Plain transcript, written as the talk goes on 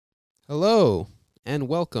Hello, and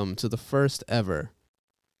welcome to the first ever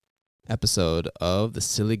episode of the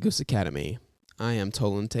Silly Goose Academy. I am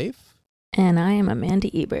Tolan Tafe. And I am Amanda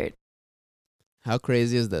Ebert. How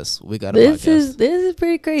crazy is this? We got a This podcast. is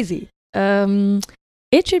pretty crazy.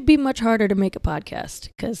 It should be much harder to make a podcast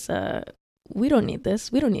because we don't need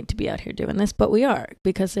this. We don't need to be out here doing this, but we are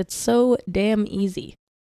because it's so damn easy.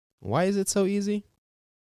 Why is it so easy?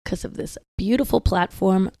 Because of this beautiful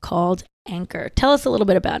platform called Anchor. Tell us a little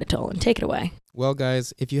bit about it, Tolan. Take it away. Well,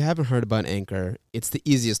 guys, if you haven't heard about Anchor, it's the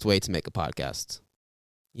easiest way to make a podcast.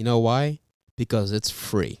 You know why? Because it's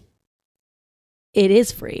free. It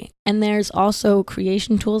is free. And there's also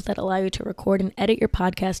creation tools that allow you to record and edit your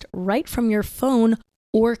podcast right from your phone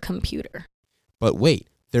or computer. But wait,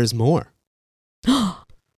 there's more.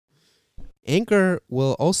 Anchor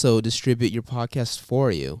will also distribute your podcast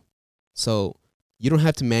for you. So you don't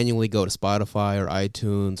have to manually go to Spotify or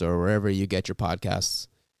iTunes or wherever you get your podcasts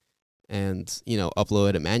and,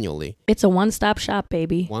 upload it manually. It's a one-stop shop,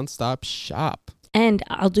 baby. One-stop shop. And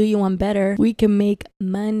I'll do you one better. We can make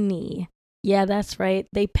money. Yeah, that's right.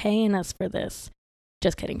 They paying us for this.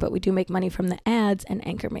 Just kidding. But we do make money from the ads, and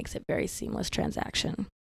Anchor makes it very seamless transaction.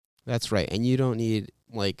 That's right. And you don't need,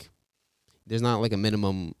 there's not a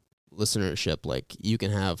minimum listenership. You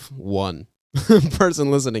can have one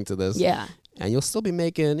person listening to this. Yeah. And you'll still be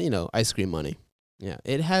making, ice cream money. Yeah.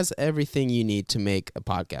 It has everything you need to make a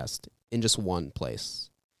podcast in just one place.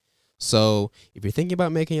 So if you're thinking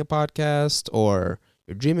about making a podcast or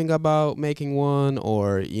you're dreaming about making one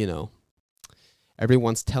or,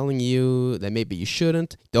 everyone's telling you that maybe you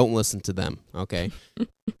shouldn't, don't listen to them, okay?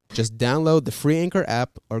 Just download the free Anchor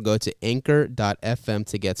app or go to anchor.fm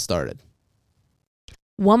to get started.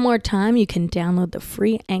 One more time, you can download the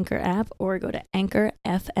free Anchor app or go to Anchor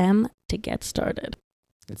FM to get started.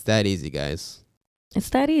 It's that easy, guys. It's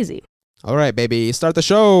that easy. All right, baby, start the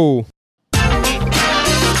show.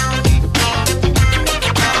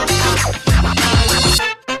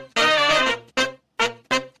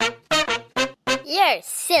 You're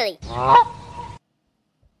silly.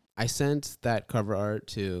 I sent that cover art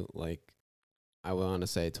to, I want to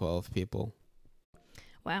say 12 people.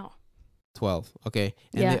 Wow. 12, okay.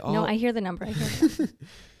 And yeah, they all... no, I hear the number.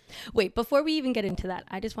 Wait, before we even get into that,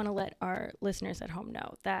 I just want to let our listeners at home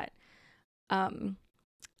know that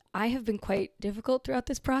I have been quite difficult throughout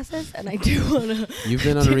this process, and I do want to... You've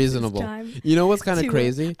been unreasonable. You know what's kind of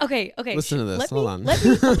crazy? Okay. Listen to this. Hold on. Let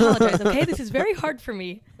me apologize, okay? This is very hard for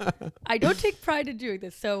me. I don't take pride in doing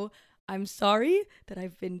this, so I'm sorry that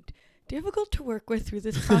I've been difficult to work with through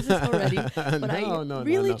this process already, but I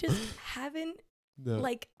really just haven't... No.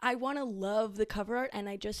 I want to love the cover art, and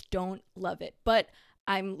I just don't love it. But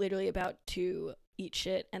I'm literally about to eat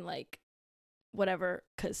shit and whatever,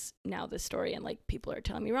 because now this story and people are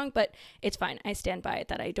telling me wrong, but it's fine. I stand by it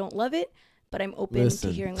that I don't love it, but I'm open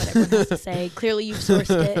to hearing what everyone has to say. Clearly you've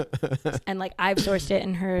sourced it, and I've sourced it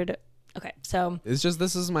and heard. Okay, so it's just,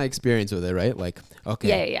 this is my experience with it, right?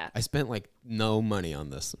 Okay, yeah. I spent no money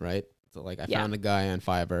on this, right? So I found a guy on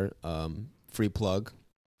Fiverr, free plug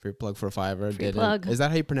for Fiverr. Free plug. Is that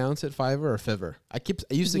how you pronounce it, Fiverr or Fiverr? I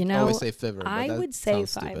used to always say Fiverr. I would say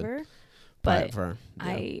Fiverr, but Fiverr, yeah.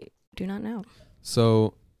 I do not know.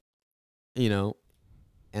 So, and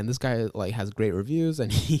this guy has great reviews,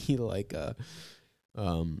 and he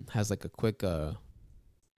has a quick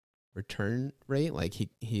return rate.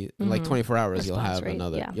 He in 24 hours you'll have rate,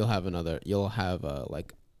 another. Yeah. You'll have a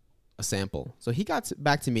sample. So he got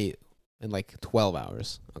back to me in 12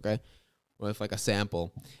 hours. Okay, with a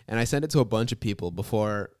sample, and I sent it to a bunch of people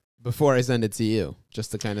before I send it to you, just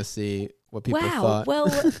to kind of see what people thought. Well,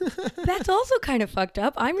 that's also kind of fucked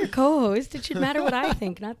up. I'm your co-host. It should matter what I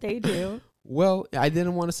think, not they do. Well, I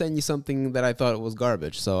didn't want to send you something that I thought was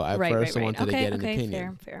garbage, so I first wanted to get an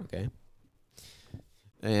opinion. Fair. Okay.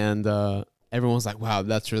 And everyone was like, "Wow,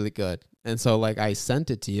 that's really good." And so I sent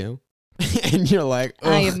it to you, and you're like,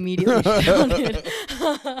 ugh. I immediately shouted.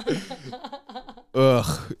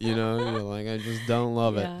 Ugh, you're like, I just don't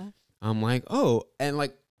love it. I'm like, oh, and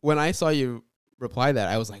when I saw you reply that,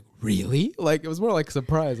 I was like, really? It was more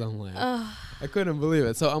surprise. I'm like, I couldn't believe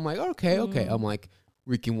it. So I'm like, okay. I'm like,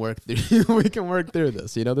 we can work through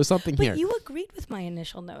this. There's something here. But you agreed with my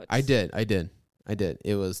initial notes. I did.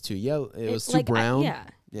 It was too yellow. It was too brown. Yeah.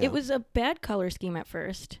 It was a bad color scheme at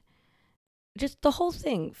first. Just the whole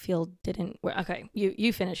thing didn't work. Okay,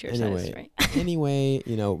 you finish your sentence, right? Anyway,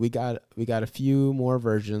 we got a few more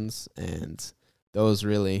versions, and those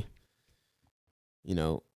really,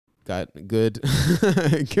 got good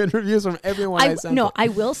good reviews from everyone I sent. I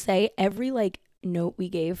will say every note we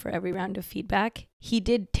gave for every round of feedback, he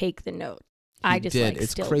did take the note. I just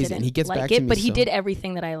it's still crazy. didn't And he gets back it, to me, but he did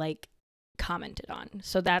everything that I commented on.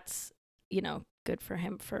 So that's, good for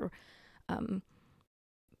him for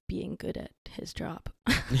being good at his job.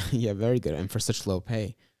 Yeah, very good. And for such low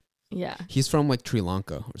pay. Yeah. He's from like Sri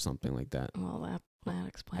Lanka or something like that. Well, that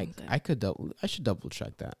explains it. I should double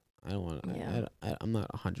check that. I don't want to. Yeah. I'm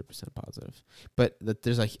not 100% positive, but that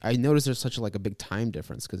there's like I noticed there's such a big time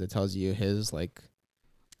difference because it tells you his like.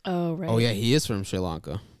 Oh right. Oh yeah, he is from Sri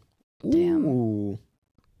Lanka. Damn. Ooh.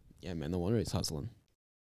 Yeah, man. No wonder he's hustling.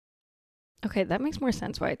 Okay, that makes more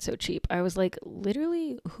sense why it's so cheap. I was like,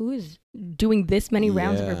 literally, who is doing this many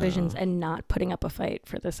rounds of revisions and not putting up a fight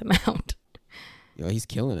for this amount? Yeah, he's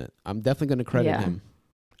killing it. I'm definitely gonna credit him.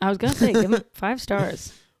 I was gonna say, give him 5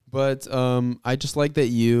 stars. But I just like that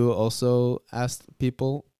you also asked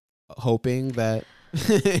people, hoping that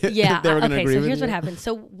yeah. they were gonna okay, agree so with here's you. what happened.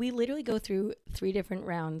 So we literally go through 3 different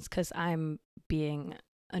rounds because I'm being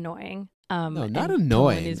annoying. No, not and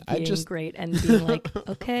annoying. Tolan is I being just great and being like,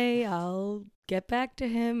 okay, I'll get back to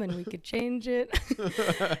him and we could change it.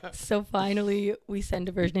 So finally we send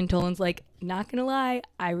a version and Tolan's like, not gonna lie,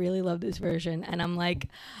 I really love this version. And I'm like,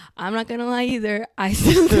 I'm not gonna lie either, I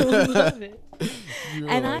still don't love it.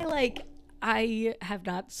 And I have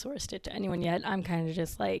not sourced it to anyone yet. I'm kind of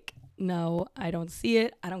just like, no, I don't see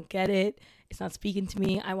it, I don't get it, it's not speaking to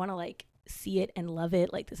me. I want to see it and love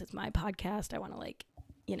it. Like, this is my podcast, I want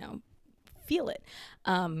to feel it.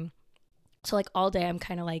 So all day I'm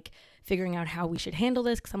kind of figuring out how we should handle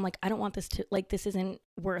this, because I'm like, I don't want this to this isn't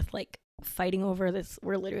worth fighting over this.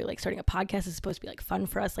 We're literally starting a podcast. It's supposed to be fun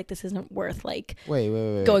for us. This isn't worth wait.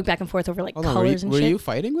 going back and forth over Hold colors on, and shit. Were you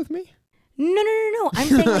fighting with me? No. I'm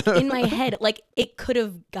saying in my head, it could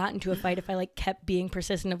have gotten to a fight if I kept being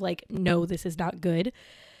persistent of no, this is not good.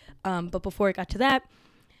 But before it got to that,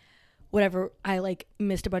 whatever, I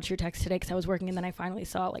missed a bunch of your texts today because I was working, and then I finally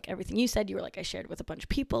saw everything you said. You were I shared with a bunch of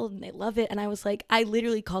people and they love it, and I was I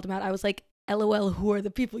literally called them out. I was LOL, who are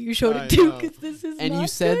the people you showed it to? Because this is and not you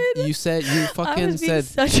said good. you fucking I was being said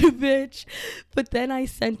such a bitch, but then I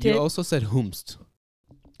sent it. You also said whomst.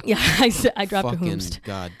 Yeah, I dropped fucking a whomst.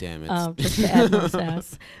 God damn it. Just to add more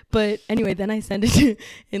sass. But anyway, then I sent it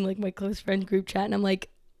in my close friend group chat, and I'm like,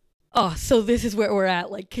 oh, so this is where we're at.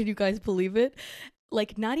 Can you guys believe it?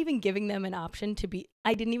 Not even giving them an option to be,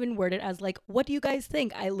 I didn't even word it as what do you guys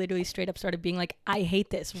think? I literally straight up started being I hate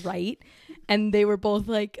this, right? And they were both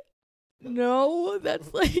no, that's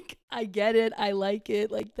I get it, I like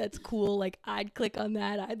it, that's cool, I'd click on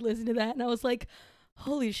that, I'd listen to that. And I was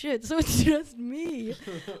holy shit, so it's just me.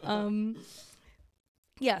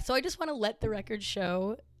 Yeah, so I just want to let the record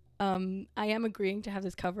show, I am agreeing to have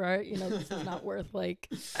this cover art. This is not worth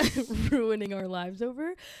ruining our lives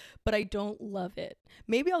over, but I don't love it.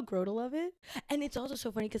 Maybe I'll grow to love it. And it's also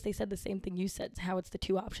so funny because they said the same thing you said, how it's the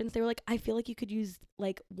 2 options. They were I feel you could use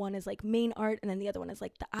one as main art and then the other one is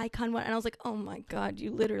the icon one. And I was oh my God,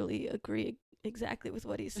 you literally agree exactly with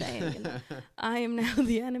what he's saying. And I am now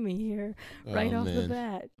the enemy here right off the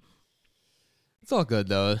bat. It's all good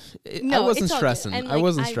though. No, I wasn't it's all stressing. good. And, I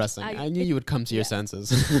wasn't stressing. I knew you would come to your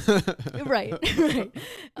senses. Right.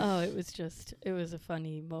 Oh, it was a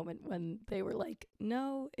funny moment when they were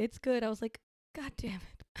no, it's good. I was God damn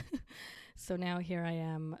it. So now here I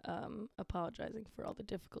am, apologizing for all the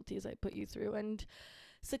difficulties I put you through and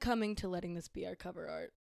succumbing to letting this be our cover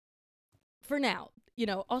art. For now.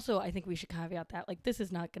 Also I think we should caveat that this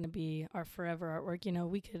is not going to be our forever artwork.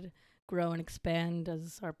 We could grow and expand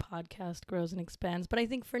as our podcast grows and expands, but I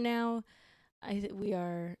think for now we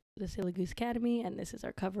are the Silly Goose Academy and this is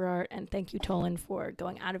our cover art. And thank you, Tolan, for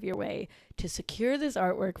going out of your way to secure this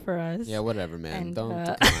artwork for us. Yeah, whatever, man. And, don't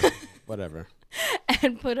come on. Whatever.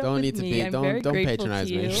 And put up don't with need to me. be. I'm Don't very grateful patronize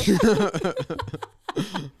to you. me.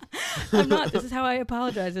 I'm not. This is how I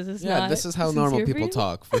apologize. This is not. This is how sincere normal for people you.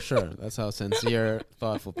 talk, for sure. That's how sincere,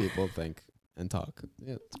 thoughtful people think and talk.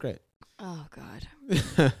 Yeah, it's great. Oh God.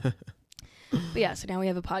 But yeah, so now we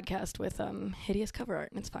have a podcast with hideous cover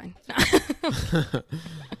art, and it's fine.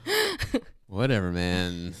 Whatever,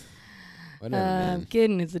 man. Whatever, man.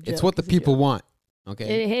 Kidding, it's a joke. It's what the people want.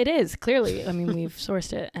 Okay. It is, clearly. I mean, we've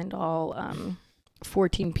sourced it, and all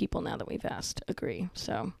 14 people now that we've asked agree.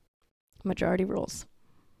 So, majority rules.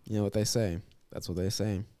 You know what they say. That's what they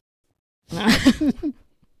say. Dude,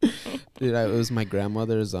 it was my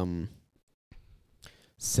grandmother's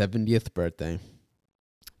 70th birthday.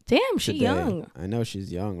 Damn, she's today. young. I know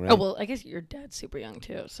she's young, right? Oh, well, I guess your dad's super young,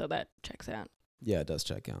 too, so that checks out. Yeah, it does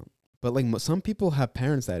check out. But some people have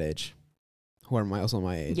parents that age who are also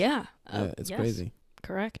my age. Yeah. It's yes, crazy.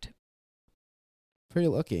 Correct. Pretty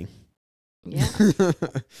lucky. Yeah.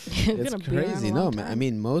 It's crazy. No, man. I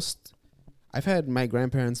mean, I've had my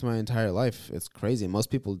grandparents my entire life. It's crazy. Most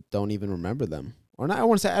people don't even remember them or not. I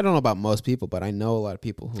want to say I don't know about most people, but I know a lot of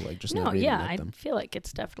people who like just never even met I them. feel like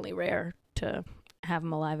it's definitely rare to have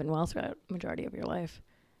them alive and well throughout the majority of your life.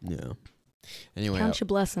 Yeah. Anyway, Count your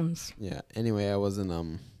blessings. yeah. Anyway, I was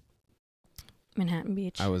in Manhattan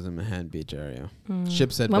Beach. I was in Manhattan Beach area. Mm.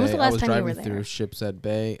 Shipshead When Bay. was the last I was time you driving were through there? Shipshead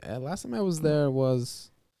Bay. Last time I was there was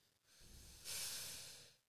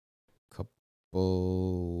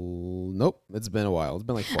Nope, it's been a while. It's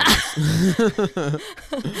been like 4 months.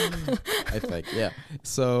 I think, yeah.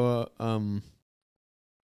 So, I'm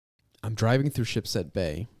driving through Shipshead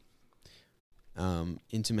Bay,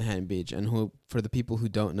 into Manhattan Beach, and for the people who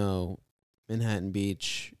don't know, Manhattan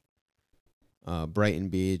Beach, Brighton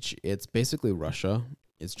Beach, it's basically Russia.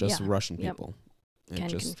 It's just Russian people. Can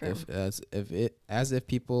just confirm. as if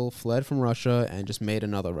people fled from Russia and just made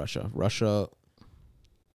another Russia. Russia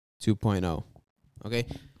 2.0. Okay.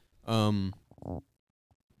 And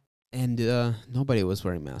nobody was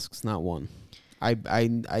wearing masks, not one. I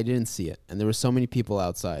didn't see it, and there were so many people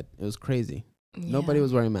outside. It was crazy. Nobody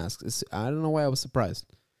was wearing masks. I don't know why I was surprised.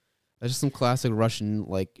 That's just some classic Russian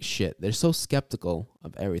like shit. They're so skeptical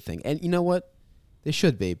of everything, and you know what? They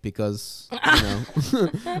should be, because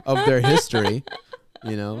of their history.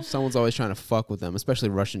 Someone's always trying to fuck with them, especially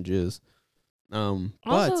Russian Jews.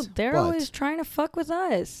 Also, they're always trying to fuck with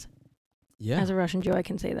us. Yeah. As a Russian Jew, I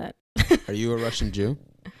can say that. Are you a Russian Jew?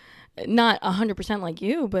 Not 100% like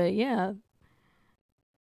you, but yeah.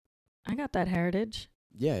 I got that heritage.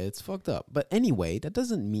 Yeah, it's fucked up. But anyway, that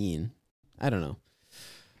doesn't mean, I don't know.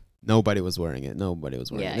 Nobody was wearing it. Nobody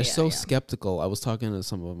was wearing it. They're so skeptical. I was talking to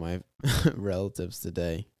some of my relatives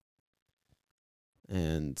today.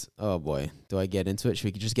 And, oh boy, do I get into it? Should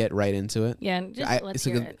we just get right into it? Yeah, let's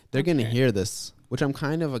hear it. They're going to hear this, which I'm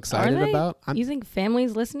kind of excited about. You think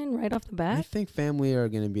family's listening right off the bat? I think family are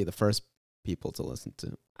going to be the first people to listen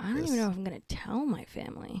to. I don't even know if I'm going to tell my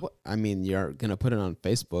family. What? I mean, you're going to put it on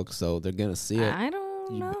Facebook, so they're going to see it. I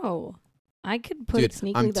don't know. I could put it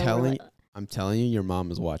sneakily. I'm telling you, your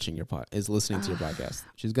mom is watching is listening to your podcast.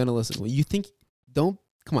 She's going to listen. Well, you think, come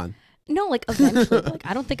on. No, like eventually. Like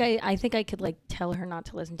I don't think I think I could like tell her not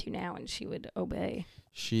to listen to now and she would obey.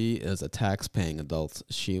 She is a tax-paying adult.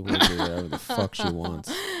 She will do whatever the fuck she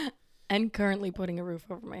wants. And currently putting a roof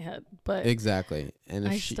over my head. But exactly. And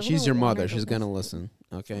if she's your mother, she's going to listen.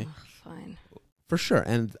 Okay? Oh, fine. For sure.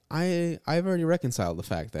 And I've already reconciled the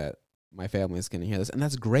fact that my family is going to hear this. And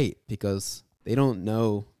that's great, because they don't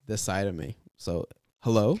know this side of me. So,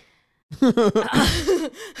 hello?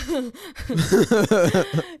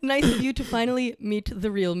 Nice of you to finally meet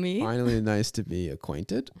the real me. Finally nice to be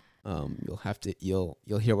acquainted.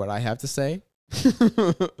 You'll hear what I have to say.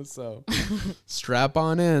 So strap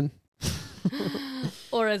on in.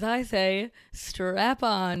 Or as I say, strap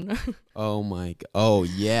on. Oh my god. Oh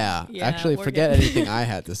yeah. Actually, forget anything I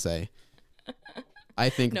had to say. I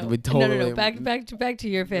think we totally No. Back to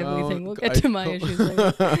your family thing. We'll get to my issues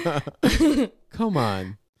later. Come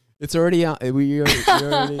on. It's already out. We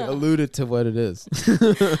already alluded to what it is.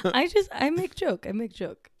 I make joke.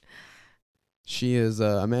 She is,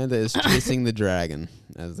 Amanda is chasing the dragon,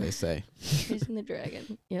 as they say. Chasing the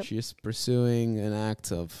dragon. Yep. She's pursuing an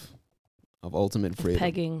act of ultimate freedom.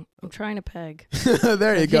 Pegging. I'm trying to peg.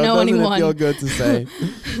 There you go. Doesn't it feel good to say?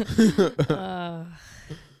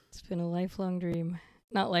 It's been a lifelong dream.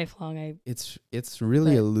 Not lifelong. It's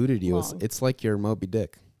really eluded you. It's like your Moby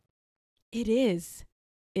Dick. It is.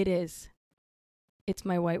 It's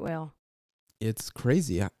my white whale. It's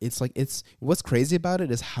crazy. What's crazy about it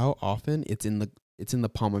is how often it's in the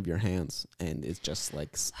palm of your hands, and it's just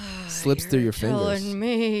like slips through your fingers. Telling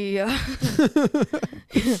me.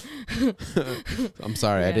 I'm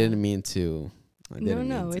sorry. Yeah. I didn't mean to.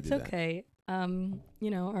 It's okay.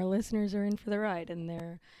 Our listeners are in for the ride, and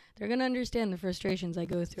they're gonna understand the frustrations I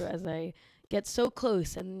go through as I get so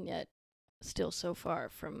close and yet still so far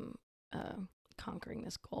from conquering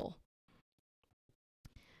this goal.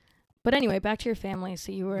 But anyway, back to your family.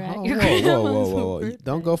 So you were at your grandma's Whoa.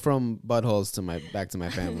 Don't go from buttholes back to my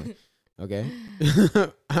family. Okay?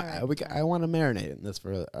 I want to marinate in this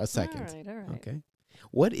for a second. All right. Okay.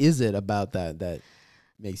 What is it about that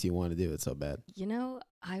makes you want to do it so bad?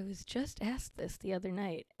 I was just asked this the other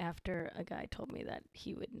night after a guy told me that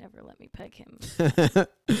he would never let me peg him.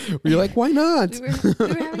 You're like, why not? we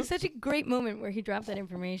were having such a great moment where he dropped that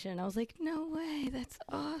information. I was like, no way, that's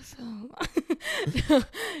awesome.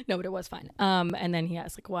 No, but it was fine. And then he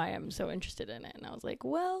asked like why I'm so interested in it. And I was like,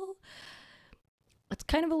 well, it's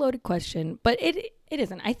kind of a loaded question, but it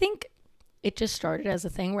isn't. I think it just started as a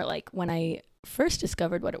thing where like when I first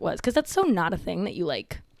discovered what it was, because that's so not a thing that you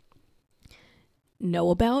like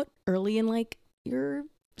know about early in like your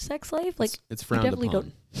sex life. Like it's frowned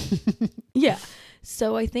upon. Yeah.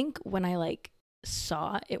 So I think when I like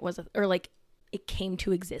saw it was or like it came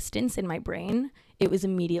to existence in my brain, it was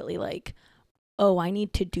immediately like, oh, I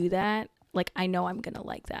need to do that. Like, I know I'm going to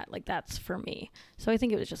like that. Like, that's for me. So I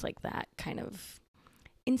think it was just like that kind of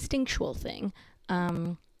instinctual thing.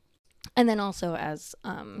 And then also, as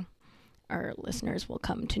our listeners will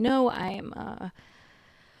come to know, I am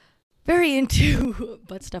very into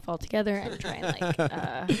butt stuff altogether and try and like,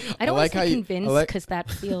 I don't want to say convince because that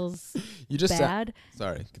feels you just bad.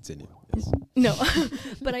 Sorry, continue. Yes. No,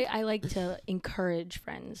 but I like to encourage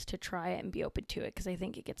friends to try it and be open to it because I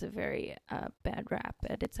think it gets a very bad rap,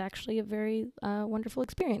 and it's actually a very wonderful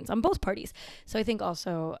experience on both parties. So I think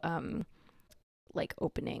also like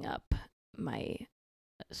opening up my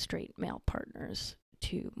straight male partners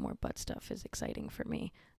to more butt stuff is exciting for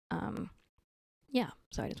me. Yeah,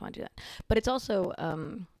 so I just want to do that. But it's also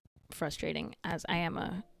frustrating as I am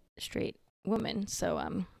a straight woman,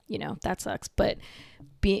 so you know, that sucks. But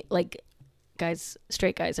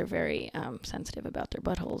straight guys are very sensitive about their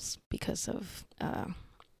buttholes because of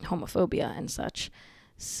homophobia and such.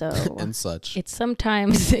 So and such. It's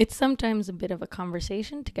sometimes a bit of a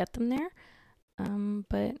conversation to get them there.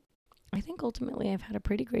 But I think ultimately I've had a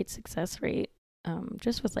pretty great success rate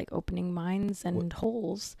just with like opening minds and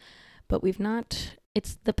holes. But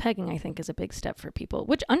it's the pegging, I think, is a big step for people,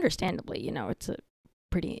 which understandably, you know, it's a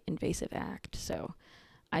pretty invasive act. So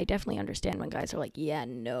I definitely understand when guys are like, yeah,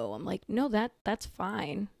 no. I'm like, no, that's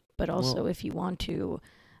fine. But also if you want to,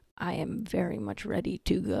 I am very much ready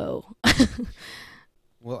to go.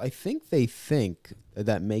 Well, I think they think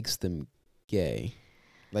that makes them gay.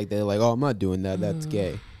 Like they're like, oh, I'm not doing that. That's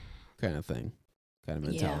gay kind of thing, kind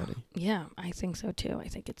of mentality. Yeah, I think so too. I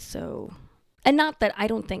think it's so... And not that I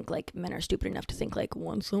don't think like men are stupid enough to think like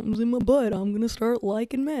once something's in my butt, I'm going to start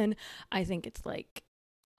liking men. I think it's like,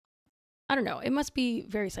 I don't know. It must be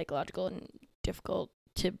very psychological and difficult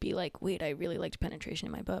to be like, wait, I really liked penetration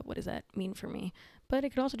in my butt. What does that mean for me? But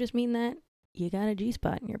it could also just mean that you got a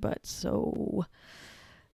G-spot in your butt. So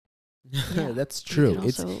yeah, that's true.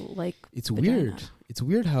 It's weird. It's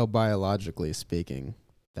weird how biologically speaking,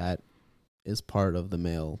 that is part of the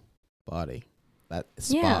male body. That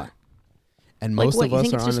spot. Yeah. And most of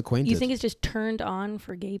us are unacquainted. You think it's just turned on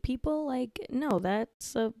for gay people? Like, no,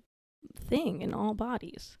 that's a thing in all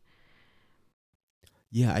bodies.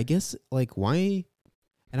 Yeah, I guess, like, why...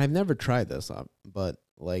 And I've never tried this, but,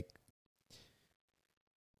 like...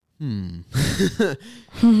 You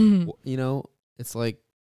know, it's like,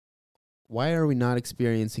 why are we not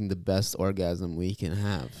experiencing the best orgasm we can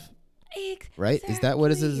have? Right? Is that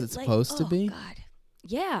what it's supposed to be? God.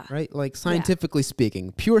 Yeah. Right? Like, scientifically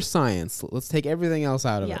speaking, pure science. Let's take everything else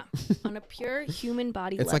out of it. On a pure human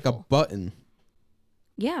body it's level. Like a button.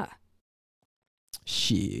 Yeah.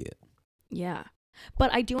 Shit. Yeah.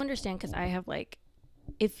 But I do understand because I have, like,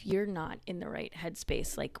 if you're not in the right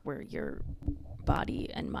headspace, like, where your body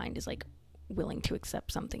and mind is, like, willing to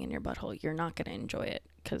accept something in your butthole, you're not going to enjoy it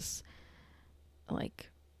because, like,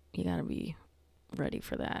 you got to be ready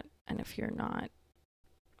for that. And if you're not,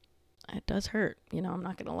 it does hurt, you know, I'm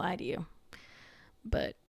not going to lie to you,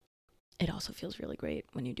 but it also feels really great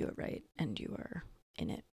when you do it right and you are in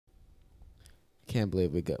it. I can't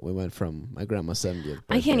believe we went from my grandma's 70th birthday.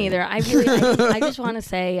 I can't either. I just want to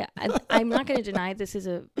say, I'm not going to deny this is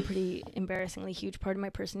a pretty embarrassingly huge part of my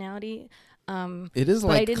personality. It is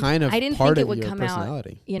like kind of part of your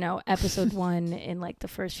personality. Out, you know, episode 1 in like the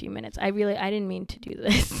first few minutes. I didn't mean to do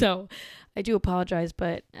this, so I do apologize.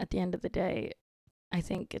 But at the end of the day, I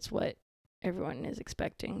think it's what everyone is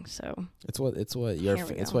expecting. So it's what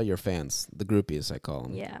your fans, the groupies, I call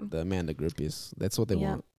them. Yeah, the Amanda groupies. That's what they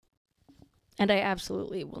want. And I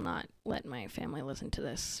absolutely will not let my family listen to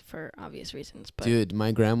this for obvious reasons. But dude,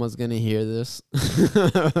 my grandma's gonna hear this.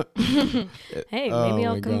 Hey, maybe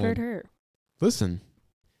I'll convert her. Listen,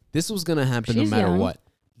 this was gonna happen no matter what.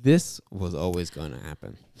 This was always gonna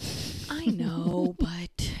happen. I know,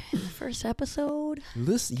 but in the first episode,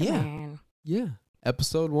 listen, yeah.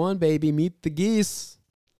 Episode 1, baby, meet the geese.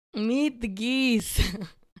 Meet the geese.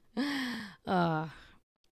 I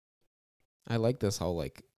like this whole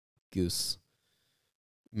like goose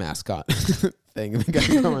mascot thing we got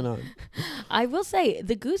going on. I will say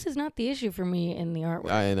the goose is not the issue for me in the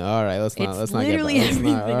artwork. I know. All right, let's not get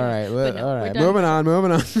everything. All right, moving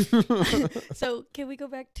on. So, can we go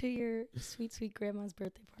back to your sweet grandma's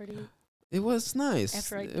birthday party? It was nice.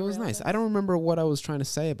 It was nice. I don't remember what I was trying to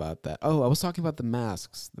say about that. Oh, I was talking about the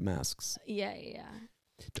masks. Yeah.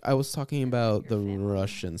 I was talking about the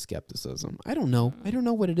Russian skepticism. I don't know. I don't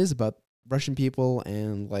know what it is about Russian people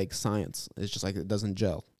and like science. It's just like it doesn't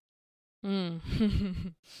gel. I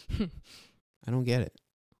don't get it.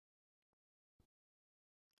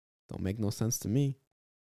 Don't make no sense to me.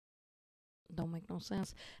 Don't make no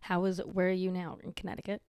sense. Where are you now? In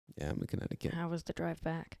Connecticut? Yeah, I'm in Connecticut. How was the drive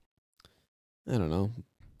back? I don't know.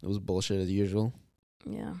 It was bullshit as usual.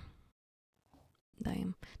 Yeah.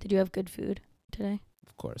 Damn. Did you have good food today?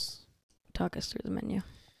 Of course. Talk us through the menu.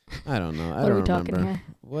 I don't know. I What are don't we talking remember.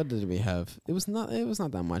 here? What did we have? It was not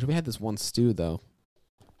that much. We had this one stew though.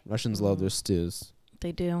 Russians love their stews.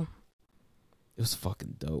 They do. It was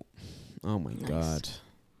fucking dope. Oh my Nice. god.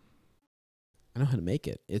 I know how to make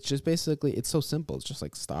it. It's just basically, it's so simple. It's just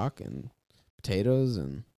like stock and potatoes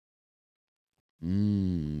and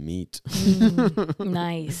meat.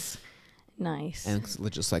 Nice. Nice. And it's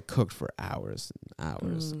just like cooked for hours and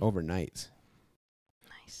hours overnight.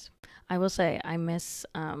 Nice. I will say I miss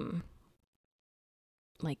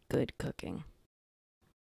like good cooking.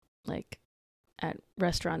 Like at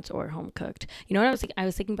restaurants or home cooked. You know what I was thinking? I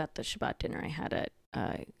was thinking about the Shabbat dinner I had at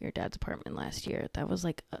your dad's apartment last year. That was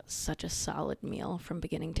like such a solid meal from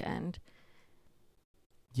beginning to end.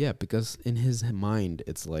 Yeah, because in his mind,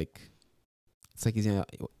 it's like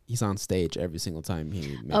he's on stage every single time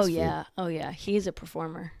he makes food. Oh yeah, he's a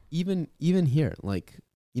performer. Even here, like,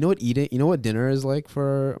 you know what dinner is like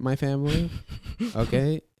for my family?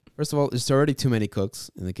 Okay, first of all, there's already too many cooks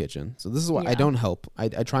in the kitchen, so this is why I don't help. I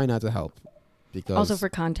try not to help. Because also, for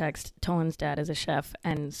context, Tolan's dad is a chef,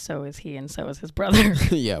 and so is he, and so is his brother.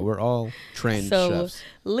 Yeah, we're all trained chefs.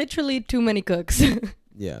 Literally too many cooks.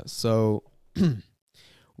 Yeah, so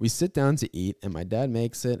we sit down to eat, and my dad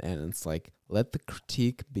makes it, and it's like, let the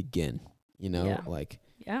critique begin. You know,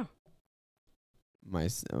 Yeah. My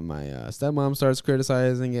stepmom starts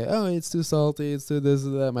criticizing it. Oh, it's too salty. It's too this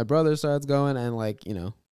or that. My brother starts going, and like, you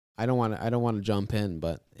know, I don't want to jump in,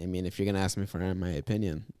 but I mean, if you're gonna ask me for my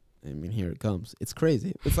opinion, I mean, here it comes. It's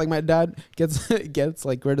crazy. It's like my dad gets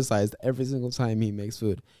like criticized every single time he makes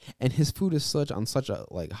food, and his food is on such a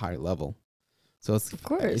like high level. So it's, of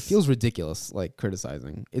course, it feels ridiculous, like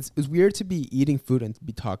criticizing. It's weird to be eating food and to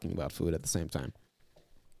be talking about food at the same time.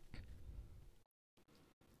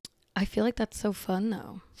 I feel like that's so fun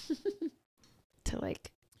though. To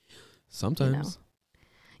like, sometimes, you know.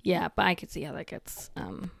 Yeah, but I could see how that gets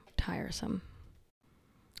tiresome.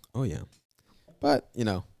 Oh yeah, but you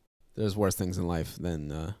know, there's worse things in life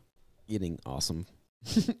than eating awesome,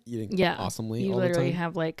 awesomely. You all literally the time.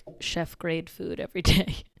 have like chef grade food every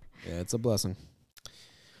day. Yeah, it's a blessing.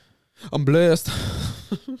 I'm blessed.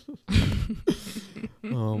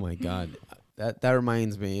 Oh my god, that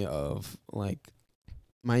reminds me of like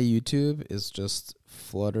my YouTube is just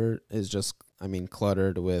cluttered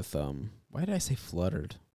with why did I say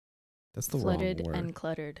fluttered? That's the Flooded wrong word. and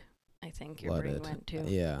cluttered. I think your brain went to.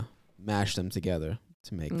 Yeah, mash them together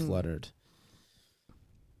to make fluttered.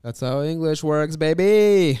 That's how English works,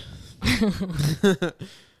 baby.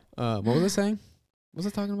 What was I saying? What was I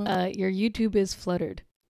talking about? Your YouTube is fluttered.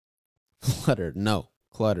 Fluttered. No,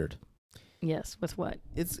 cluttered. Yes, with what?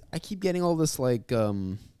 I keep getting all this like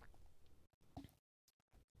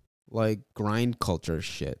grind culture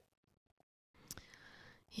shit.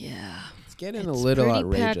 Yeah. It's getting a little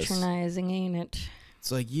outrageous. It's patronizing, ain't it?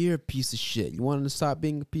 It's like, you're a piece of shit. You wanted to stop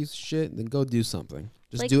being a piece of shit? Then go do something.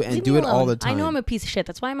 Just like, do it all the time. I know I'm a piece of shit.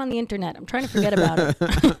 That's why I'm on the internet. I'm trying to forget about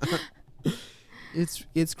it.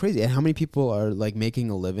 It's crazy. And how many people are like making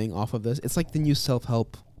a living off of this? It's like the new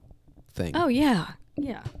self-help thing. Oh yeah.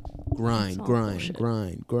 Yeah. Grind.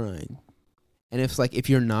 And if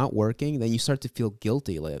you're not working, then you start to feel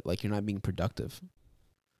guilty, like you're not being productive.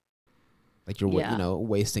 Like you're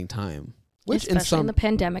wasting time. Which especially in the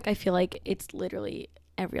pandemic, I feel like it's literally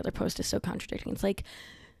every other post is so contradicting. It's like,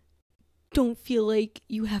 don't feel like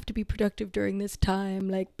you have to be productive during this time,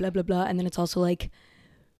 like blah blah blah, and then it's also like,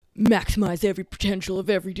 maximize every potential of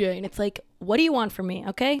every day, and it's like, what do you want from me?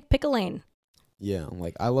 Okay, pick a lane. Yeah,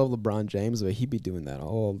 like I love LeBron James, but he be doing that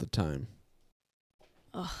all the time.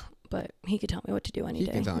 Ugh, but he could tell me what to do any day.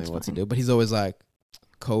 He can tell me what to do, but he's always like,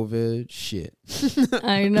 COVID shit.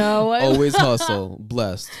 I know. Always hustle,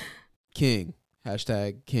 blessed, king,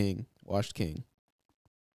 #king, washed king.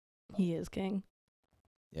 He is king.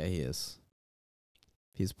 Yeah, he is.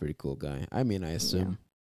 He's a pretty cool guy. I mean, I assume.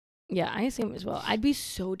 Yeah, I assume as well. I'd be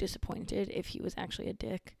so disappointed if he was actually a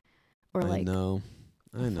dick. Or like, I know.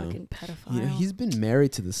 Fucking pedophile. You know, he's been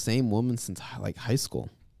married to the same woman since like high school.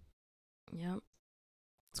 Yep.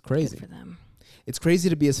 It's crazy. Good for them. It's crazy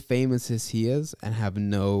to be as famous as he is and have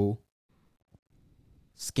no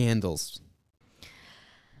scandals.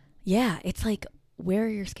 Yeah, it's like, where are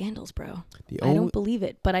your scandals, bro? I don't believe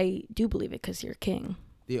it, but I do believe it because you're king.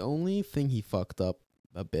 The only thing he fucked up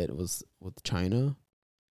a bit was with China.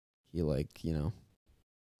 He kind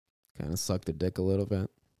of sucked their dick a little bit.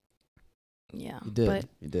 Yeah, You did. but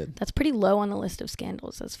You did. that's pretty low on the list of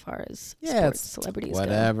scandals as far as sports celebrities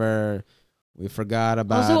whatever. We forgot go.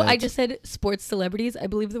 about Also, it. I just said sports celebrities. I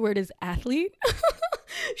believe the word is athlete.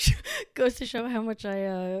 Goes to show how much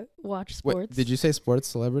I watch sports. Wait, did you say sports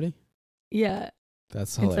celebrity? Yeah.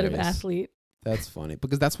 That's hilarious. Instead of athlete. That's funny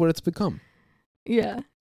because that's what it's become. Yeah.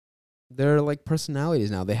 They're like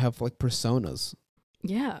personalities now. They have like personas.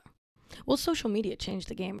 Yeah. Well, social media changed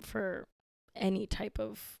the game for any type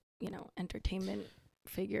of, entertainment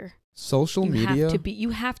figure. Social media. You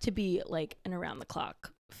have to be like an around the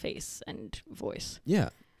clock face and voice. Yeah.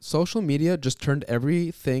 Social media just turned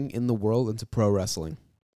everything in the world into pro wrestling.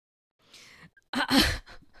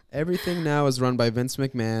 Everything now is run by Vince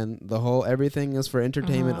McMahon. Everything is for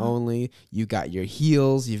entertainment only. You got your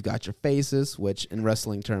heels, you've got your faces, which in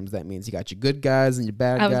wrestling terms, that means you got your good guys and your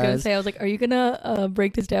bad guys. I was going to say, are you going to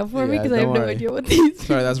break this down for me? Yeah, Because I have no idea what these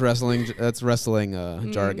Sorry, that's wrestling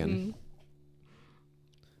jargon.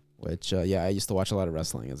 Which, I used to watch a lot of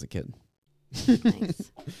wrestling as a kid.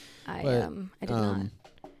 Nice. I did not.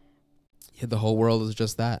 Yeah, the whole world is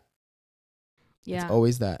just that. Yeah. It's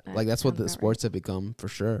always that. Like, that's what the sports have become, for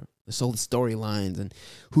sure. There's all the storylines and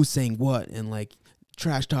who's saying what and, like,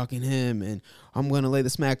 trash talking him and I'm going to lay the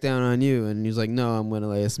smack down on you. And he's like, no, I'm going to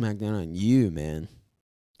lay a smack down on you, man.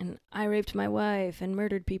 And I raped my wife and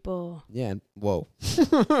murdered people. Yeah. Whoa.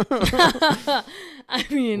 I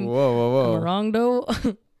mean, whoa. I'm wrong, though.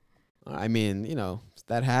 I mean,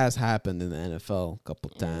 that has happened in the NFL a couple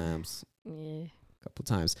times. Yeah. Couple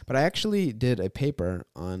times. But I actually did a paper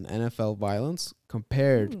on NFL violence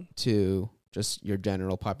compared to just your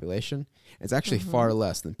general population. It's actually far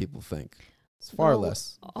less than people think. It's far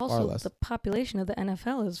less. Also, far less. The population of the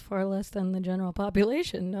NFL is far less than the general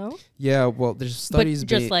population, no? Yeah, well, there's studies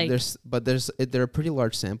they're a pretty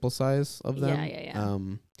large sample size of them. Yeah.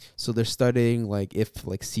 So they're studying like if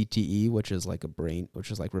like CTE, which is like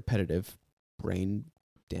repetitive brain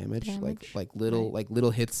damage. like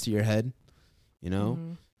little hits to your head.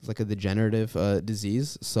 It's like a degenerative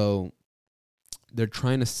disease. So they're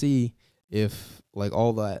trying to see if like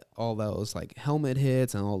all those like helmet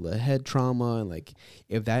hits and all the head trauma and like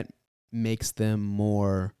if that makes them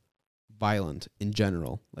more violent in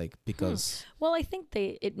general, like because well, I think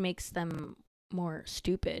it makes them more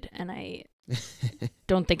stupid, and I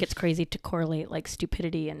don't think it's crazy to correlate like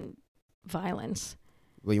stupidity and violence.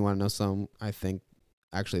 Well, you want to know some? I think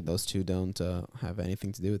actually those two don't have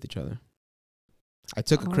anything to do with each other. I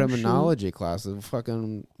took a criminology class.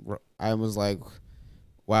 I was like,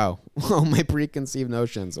 wow, all my preconceived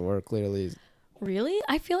notions were clearly really.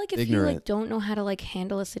 I feel like if ignorant. you like don't know how to like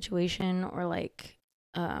handle a situation or like,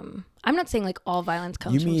 I'm not saying like all violence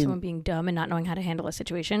comes from someone being dumb and not knowing how to handle a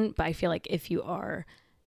situation, but I feel like if you are,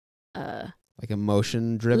 like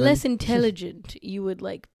emotion driven, less intelligent, you would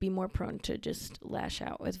like be more prone to just lash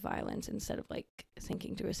out with violence instead of like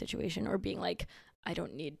thinking through a situation or being like, I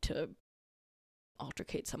don't need to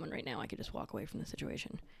altercate someone right now. I could just walk away from the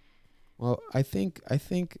situation. Well, I think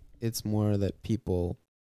it's more that people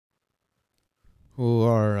who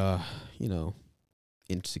are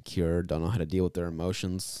insecure, don't know how to deal with their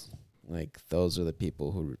emotions, like those are the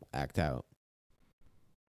people who act out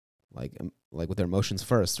like with their emotions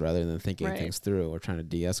first rather than thinking things through or trying to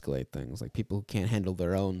de-escalate things. Like people who can't handle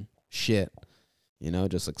their own shit,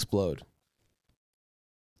 just explode.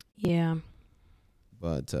 Yeah.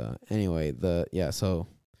 But anyway, so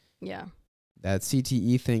yeah, that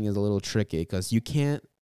CTE thing is a little tricky because you can't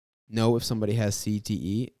know if somebody has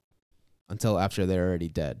CTE until after they're already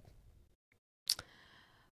dead.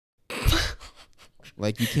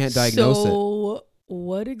 Like you can't diagnose it. So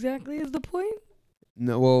what exactly is the point?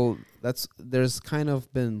 No, well, there's kind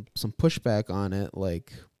of been some pushback on it.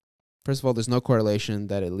 Like, first of all, there's no correlation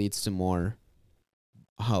that it leads to more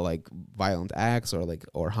like violent acts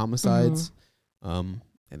or homicides. And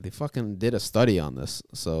they fucking did a study on this.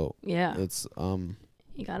 So yeah, it's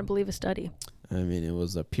you gotta believe a study. I mean, it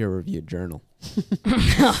was a peer-reviewed journal.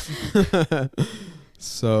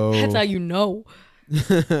 So that's how you know.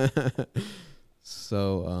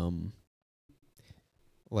 So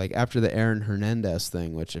like after the Aaron Hernandez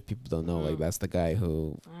thing, which if people don't know, like that's the guy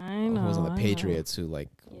who was on the Patriots who like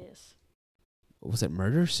was it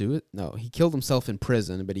murder? Suicide? No, he killed himself in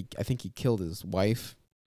prison, but I think he killed his wife.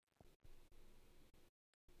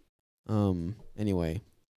 Anyway,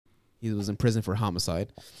 he was in prison for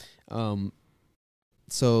homicide.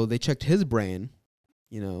 So they checked his brain,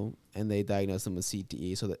 and they diagnosed him with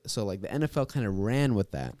CTE. So like the NFL kind of ran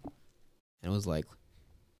with that, and was like,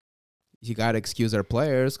 you got to excuse our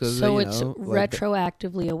players because it's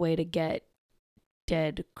retroactively a way to get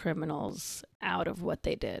dead criminals out of what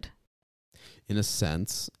they did. In a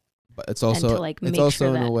sense, But it's and to also like it's make also sure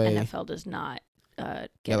in that a way NFL does not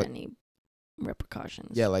get like- any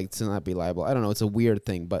repercussions. yeah, like to not be liable. I don't know. It's a weird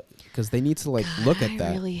thing, but because they need to like God, look at I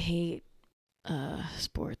that. really hate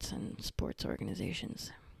sports and sports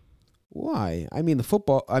organizations. Why? I mean, the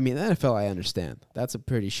NFL. I understand. That's a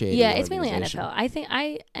pretty shady. Yeah, it's mainly organization. NFL. I think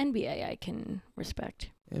NBA I can respect.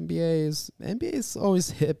 NBA is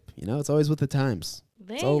always hip. You know, it's always with the times.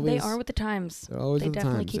 They always- are with the times. They're always They with the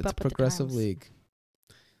definitely times. keep It's up a with the progressive times. league.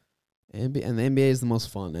 And the NBA is the most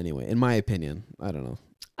fun anyway, in my opinion. I don't know.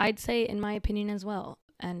 I'd say, in my opinion, as well.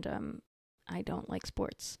 And I don't like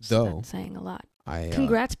sports. Though. So that's saying a lot. I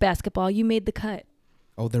Congrats, basketball! You made the cut.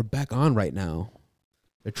 Oh, they're back on right now.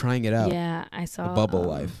 They're trying it out. Yeah, I saw The bubble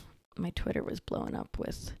life. My Twitter was blowing up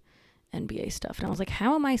with NBA stuff, and I was like,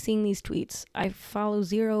 "How am I seeing these tweets? I follow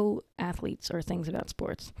 0 athletes or things about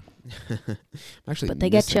sports, Actually, but they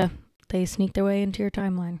get you. They sneak their way into your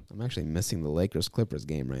timeline." I'm actually missing the Lakers Clippers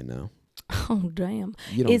game right now. Oh damn!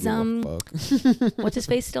 You don't Is, give a fuck. What's his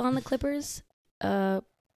face still on the Clippers?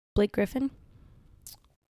 Blake Griffin.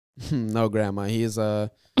 No, Grandma. He's he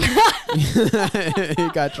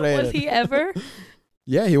got traded. Was he ever?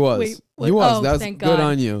 Yeah, he was. Wait, he was. oh, That was thank good God.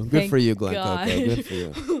 on you. Good Thank for you, Glenn God. Coco. Good for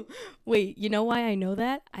you. Wait, you know why I know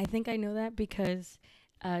that? I think I know that because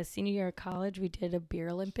senior year of college, we did a beer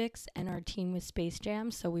Olympics, and our team was Space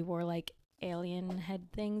Jam, so we wore like alien head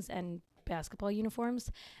things and basketball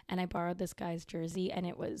uniforms, and I borrowed this guy's jersey, and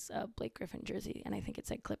it was a Blake Griffin jersey, and I think it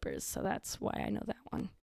said Clippers, so that's why I know that one.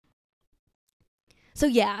 So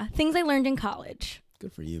yeah, things I learned in college.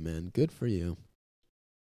 Good for you, man. Good for you.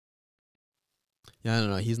 Yeah, I don't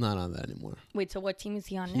know. He's not on that anymore. Wait, so what team is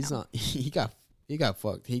he on He's now? not. He got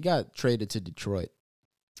fucked. He got traded to Detroit.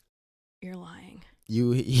 You're lying.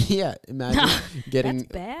 Yeah. Imagine getting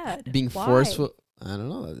That's bad. being Why? forceful. I don't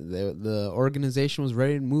know. The organization was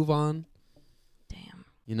ready to move on. Damn.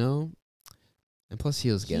 You know, and plus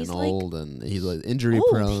he was getting He's like- old and he's like injury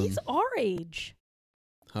Oh, prone. he's our age.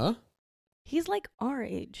 Huh? He's like our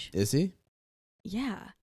age. Is he? Yeah.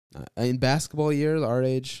 In basketball years, our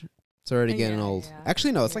age, it's already getting Yeah, old. yeah,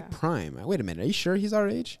 Actually, no, it's like yeah. prime. Wait a minute. Are you sure he's our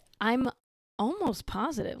age? I'm almost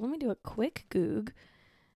positive. Let me do a quick Goog.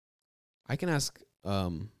 I can ask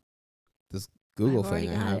this Google I've already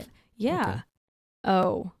thing I got have. it. Yeah. Okay.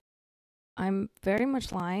 Oh. I'm very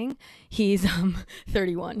much lying. He's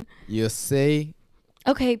 31. You say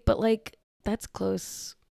Okay, but like that's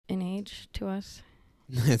close in age to us.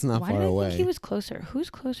 it's not Why far did I away. think he was closer? Who's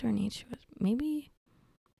closer in age to us? Maybe.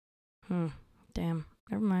 Damn.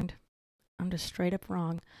 Never mind. I'm just straight up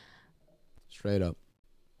wrong. Straight up.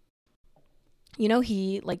 You know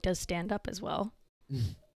he like does stand up as well.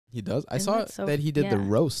 He does. I Isn't saw that so that he did the yeah.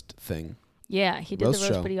 roast thing. Yeah, he did Roast the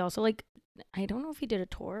roast, show. but he also like I don't know if he did a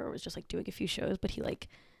tour or was just like doing a few shows, but he like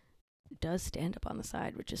does stand up on the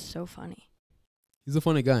side, which is so funny. He's a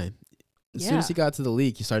funny guy. As soon as Yeah. he got to the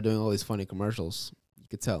league, he started doing all these funny commercials. You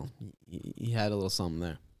could tell. He had a little something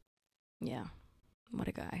there. Yeah. What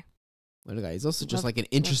a guy. What a guy. He's also just Love- like an love to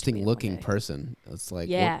be interesting him one looking day. person. It's like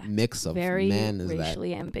Yeah, what mix of Very man is that?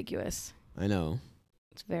 racially ambiguous. I know.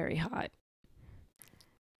 It's very hot.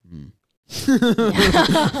 Mm.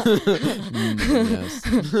 Yes.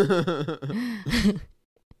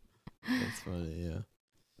 That's funny, yeah.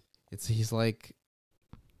 He's like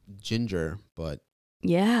ginger, but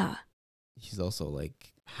Yeah. he's also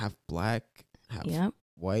like half black, half Yep.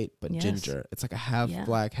 white, but Yes. ginger. It's like a half Yeah.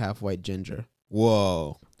 black, half white ginger.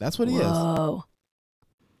 Whoa. That's what he is. Whoa.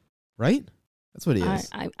 Right? That's what he is.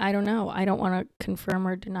 I don't know. I don't want to confirm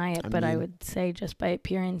or deny it, I but I mean- would say just by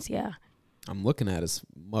appearance, yeah. I'm looking at his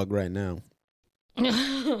mug right now.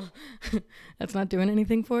 That's not doing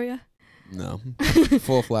anything for you? No.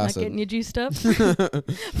 Full Not flaccid. getting you juiced up?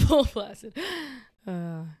 Full flaccid.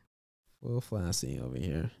 Full flaccid over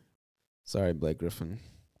here. Sorry, Blake Griffin.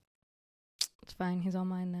 It's fine. He's all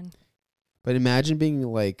mine then. But imagine being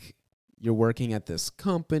like, you're working at this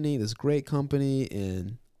company, this great company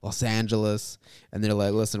in Los Angeles, and they're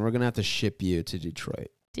like, listen, we're going to have to ship you to Detroit.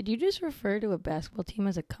 Did you just refer to a basketball team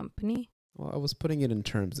as a company? Well, I was putting it in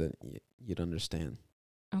terms that you'd understand.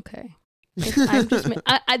 Okay. I'm just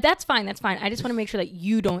that's fine. That's fine. I just want to make sure that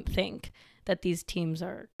you don't think that these teams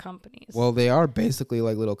are companies. Well, they are basically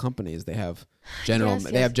like little companies. They have general Yes,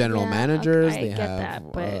 they have yes. general Yeah, managers. okay, I They get have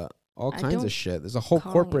that, but all I kinds don't of shit. There's a whole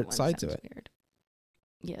Calling corporate one side to sounds it. Weird.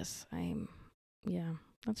 Yes, yeah,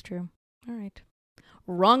 that's true. All right.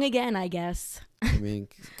 Wrong again, I guess. I mean,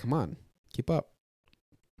 come on, keep up.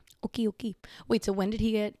 Okay. Wait, so when did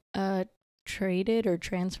he get traded or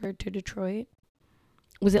transferred to Detroit?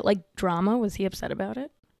 Was it like drama? Was he upset about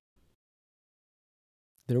it?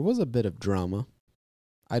 There was a bit of drama.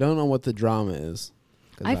 I don't know what the drama is.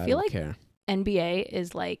 I feel don't like care. NBA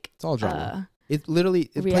is like It's all drama. It literally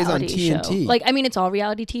plays on TNT. show. Like, I mean, it's all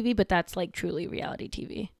reality TV, but that's like truly reality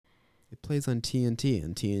TV. It plays on TNT,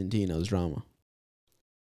 and TNT knows drama.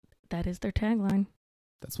 That is their tagline.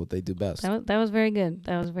 That's what they do best. That was very good.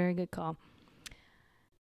 That was a very good call.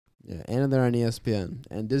 Yeah, and they're on ESPN,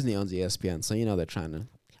 and Disney owns ESPN, so they're trying to.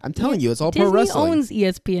 I'm telling you, it's all Disney pro wrestling. owns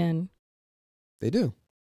ESPN. They do.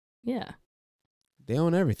 Yeah. They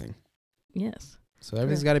own everything. Yes. So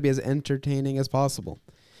everything's got to be as entertaining as possible.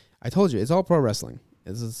 I told you, it's all pro wrestling.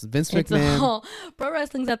 It's Vince McMahon. Pro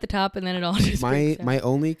wrestling's at the top, and then it all just my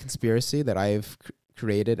only conspiracy that I've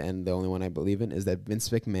created, and the only one I believe in, is that Vince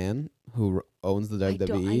McMahon, who owns the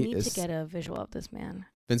WWE, I need to get a visual of this man.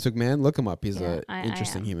 Vince McMahon. Look him up. He's Yeah, an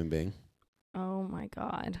interesting human being. Oh my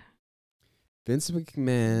God. Vince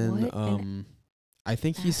McMahon. I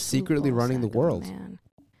think he's secretly running the world.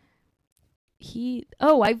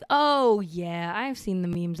 I've seen the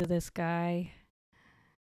memes of this guy.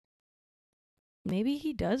 Maybe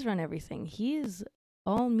he does run everything. He is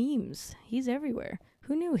all memes. He's everywhere.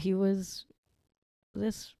 Who knew he was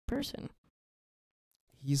this person?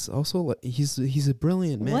 He's also he's a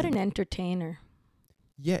brilliant man. What an entertainer.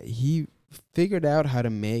 Yeah, he figured out how to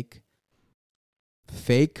make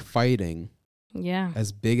fake fighting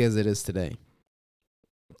as big as it is today.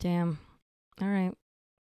 Damn. All right.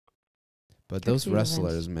 But those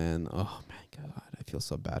wrestlers, man, oh my God, I feel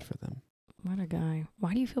so bad for them. What a guy.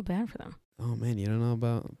 Why do you feel bad for them? Oh man, you don't know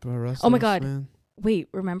about pro wrestling? Oh my God. Man? Wait,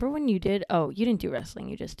 remember when you did, you didn't do wrestling,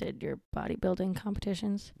 you just did your bodybuilding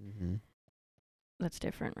competitions? Mm-hmm. That's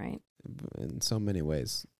different, right? In so many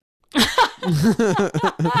ways.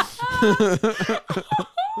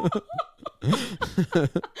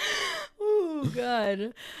 Oh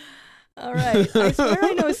God. All right. I swear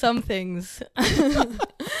I know some things.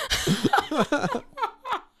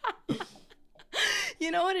 You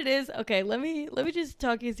know what it is? Okay, let me just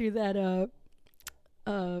talk you through that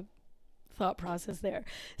thought process there.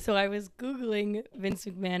 So I was Googling Vince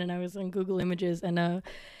McMahon, and I was on Google Images, and a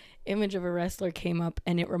image of a wrestler came up,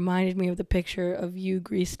 and it reminded me of the picture of you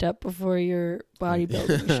greased up before your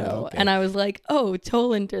bodybuilding show. Okay. And I was like, oh,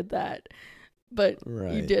 Tolan did that. But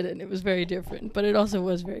you didn't. It was very different. But it also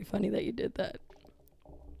was very funny that you did that.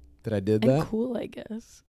 That I did and that? Cool, I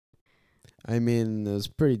guess. I mean, it was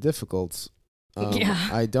pretty difficult. Yeah.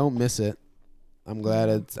 I don't miss it. I'm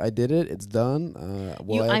glad I did it. It's done.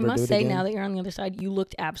 I must say, now that you're on the other side, you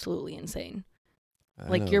looked absolutely insane.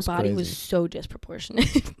 Like, your body was so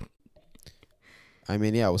disproportionate. I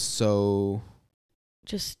mean, yeah, I was so...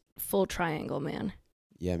 Just full triangle, man.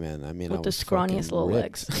 Yeah, man. I mean, with the scrawniest little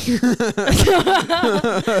legs.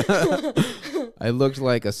 I looked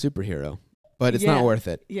like a superhero, but it's not worth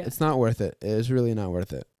it. Yeah. It's not worth it. It's really not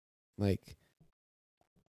worth it. Like,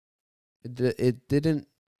 it didn't.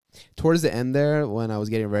 Towards the end there, when I was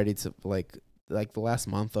getting ready to like the last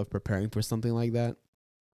month of preparing for something like that,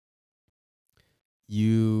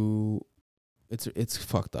 it's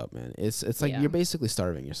fucked up, man. It's like you're basically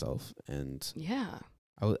starving yourself, and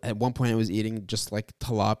at one point I was eating just like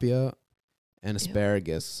tilapia and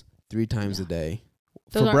asparagus 3 times a day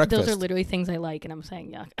for breakfast. Those are literally things I like, and I'm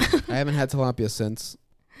saying yuck. I haven't had tilapia since.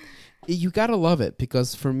 You gotta love it,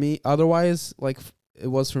 because for me, otherwise, like it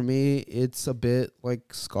was for me, it's a bit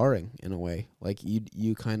like scarring in a way. Like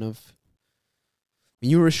you kind of, when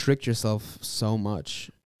you restrict yourself so much,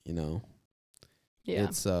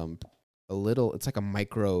 it's a little, it's like a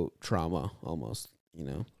micro trauma almost,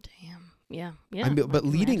 Damn. Yeah. But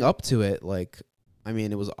leading up to it, like, I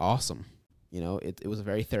mean, it was awesome. It was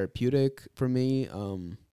very therapeutic for me.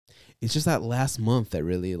 It's just that last month that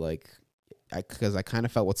really, like, because I kind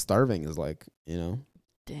of felt what starving is like,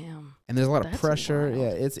 Damn. And there's a lot of pressure. Wild.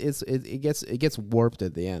 Yeah, it gets warped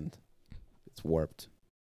at the end. It's warped.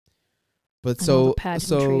 But so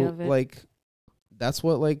like, that's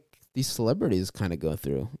what like these celebrities kind of go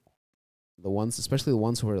through. Especially the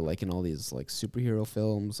ones who are like in all these like superhero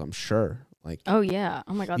films, I'm sure. Like, oh yeah,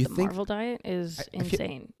 oh my God, the Marvel diet is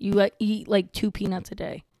insane. You eat like 2 peanuts a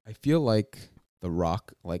day. I feel like The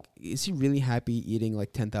Rock, like, is he really happy eating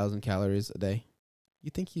like 10,000 calories a day?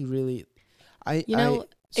 You think he really?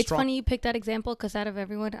 It's funny you picked that example, because out of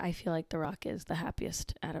everyone, I feel like The Rock is the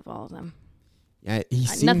happiest out of all of them. Yeah, he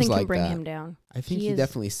seems nothing like can bring that. him down. I think he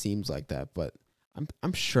definitely seems like that, but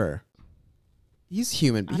I'm sure. He's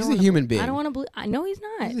human. He's a human being. I don't want to believe. I know he's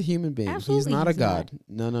not. He's a human being. Absolutely, he's not a god.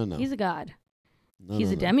 No. He's a god.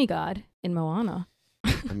 He's a demigod in Moana.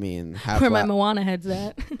 I mean, where my Moana head's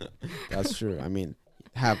at. That's true. I mean,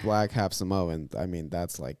 half black, half Samoan. I mean,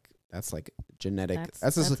 that's like genetic.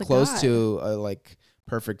 That's as close to a like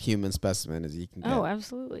perfect human specimen as you can get. Oh,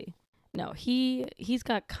 absolutely. No, he's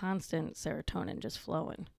got constant serotonin just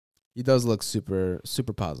flowing. He does look super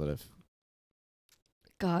positive.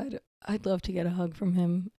 God, I'd love to get a hug from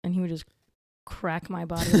him, and he would just crack my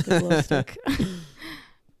body with a glow stick.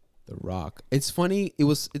 The Rock. It's funny.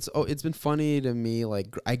 It's been funny to me.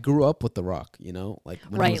 Like I grew up with The Rock. You know, like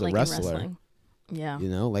when he was a like wrestler. in wrestling. Yeah. You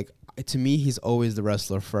know, like to me, he's always the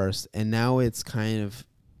wrestler first, and now it's kind of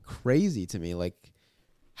crazy to me, like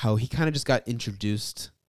how he kind of just got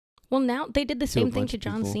introduced. Well, now they did the To a same thing bunch to of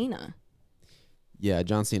John people. Cena. Yeah,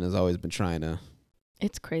 John Cena's always been trying to.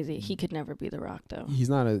 It's crazy. He could never be The Rock, though. He's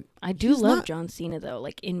not a. I do he's love not- John Cena, though.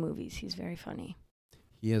 Like in movies, he's very funny.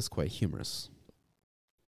 He is quite humorous.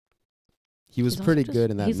 He was He's also pretty just-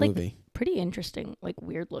 good in that he's, like, movie. Pretty interesting, like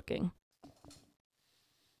weird looking.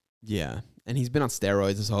 Yeah, and he's been on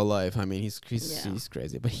steroids his whole life. I mean, he's Yeah. he's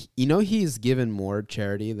crazy. But he's given more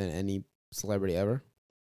charity than any celebrity ever.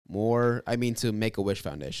 More, I mean, to Make-A-Wish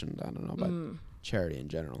Foundation. I don't know about charity in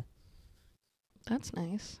general. That's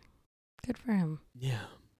nice. Good for him. Yeah,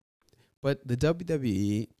 but the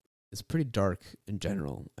WWE is pretty dark in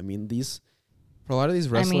general. I mean, for a lot of these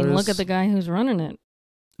wrestlers. I mean, look at the guy who's running it.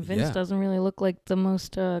 Vince Yeah. doesn't really look like the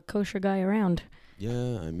most kosher guy around.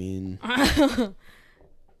 Yeah, I mean,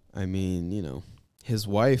 his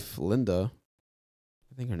wife Linda,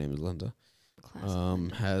 I think her name is Linda,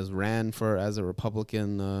 Classic. has ran as a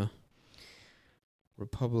Republican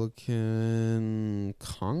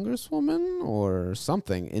congresswoman or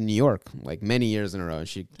something in New York, like many years in a row, and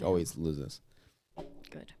she Yeah. always loses.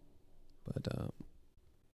 Good. But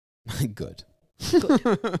good. Good.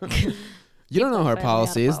 You don't know her Keep that family out of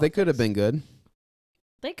policies. They could have politics. been good.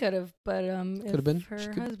 They could have, but Could've if been. She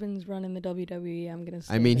her could- husband's running the WWE, I'm gonna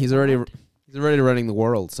say. I mean, that he's already not. running the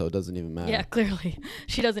world, so it doesn't even matter. Yeah, clearly,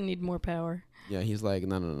 she doesn't need more power. Yeah, he's like,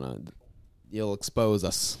 no. You'll expose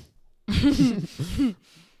us.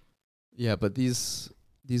 Yeah, but these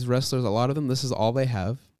wrestlers, a lot of them, this is all they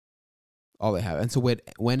have. And so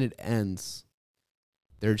when it ends,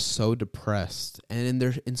 they're so depressed and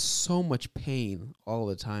they're in so much pain all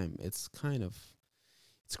the time. It's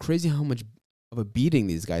crazy how much of a beating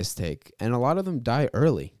these guys take, and a lot of them die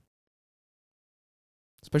early.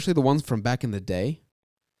 Especially the ones from back in the day.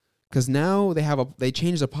 Because now they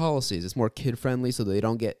changed the policies. It's more kid friendly, so they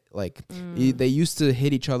don't get like they used to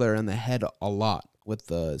hit each other in the head a lot with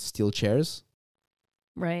the steel chairs,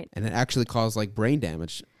 Right. and it actually caused like brain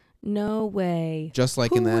damage, No way. just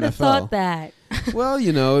like Who in the would have NFL. thought that? Well,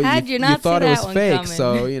 How'd you not thought see it was that one fake, coming?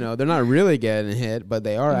 so they're not really getting hit, but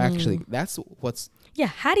they are actually. That's what's Yeah,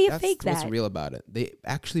 how do you fake what's that? real about it. They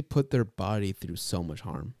actually put their body through so much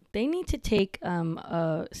harm. They need to take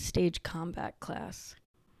a stage combat class.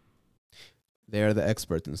 They are the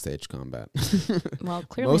experts in stage combat. Well,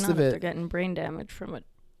 clearly Most not of if it- they're getting brain damage from a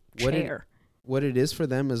What it- chair. What it is for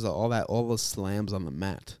them is all the slams on the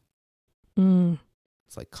mat. Mm.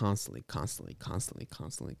 It's like constantly,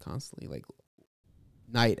 like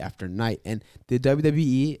night after night. And the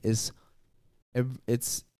WWE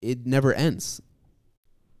it never ends.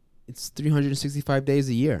 It's 365 days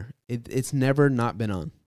a year. It's never not been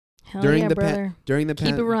on. Hell During yeah, the brother. During the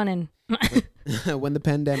Keep it running. when the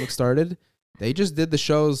pandemic started, they just did the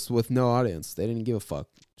shows with no audience. They didn't give a fuck.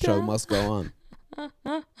 Show must go on.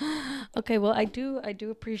 Okay, well, I do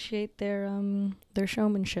appreciate their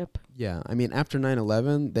showmanship. Yeah, I mean, after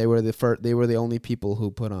 9/11, they were the only people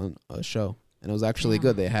who put on a show, and it was actually Yeah.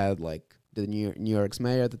 good. They had like the New York's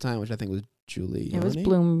mayor at the time, which I think was Giuliani. It was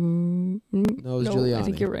Bloom. No, it was Giuliani. I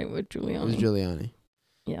think you're right with Giuliani. It was Giuliani.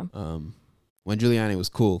 Yeah. When Giuliani was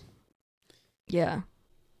cool, Yeah.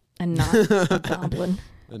 And not a goblin.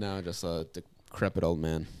 and now just a decrepit old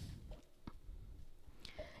man.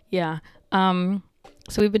 Yeah.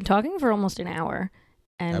 So we've been talking for almost an hour.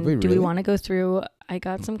 And Have we do we really? want to go through? I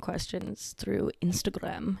got some questions through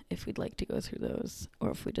Instagram if we'd like to go through those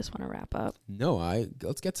or if we just want to wrap up. No,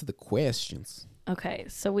 let's get to the questions. Okay.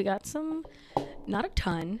 So we got some, not a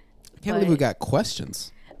ton. I can't believe we But- got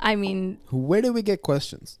questions. I mean, Where did we get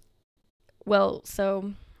questions? well,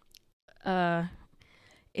 so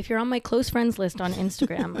if you're on my close friends list on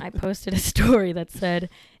Instagram, I posted a story that said,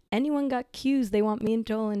 anyone got cues they want me and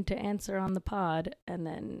Dolan to answer on the pod? And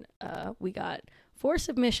then we got 4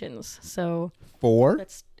 submissions. So 4?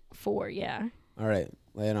 that's 4, yeah. All right,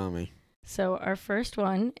 lay it on me. So our first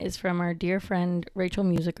one is from our dear friend Rachel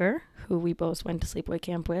Musiker, who we both went to sleepaway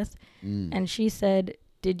camp with. And she said,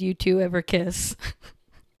 did you two ever kiss?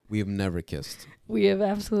 We have never kissed. We have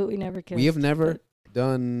absolutely never kissed. We have never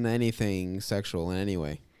done anything sexual in any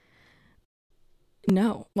way.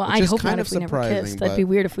 No. Well, Which I'd is hope kind not of if we never surprising, kissed. That'd but- be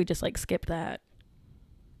weird if we just like skipped that.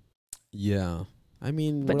 Yeah. I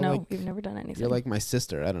mean, But we're no, like, we've never done anything. you're like my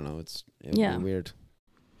sister. I don't know. It would Yeah. be weird.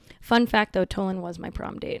 Fun fact, though, Tolan was my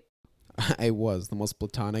prom date. I was the most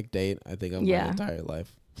platonic date I think of Yeah. my entire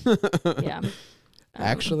life. Yeah.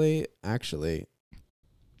 Actually,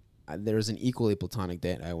 there's an equally platonic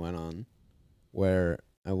date I went on where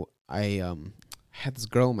I had this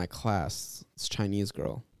girl in my class, this Chinese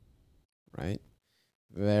girl, right?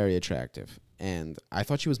 Very attractive. And I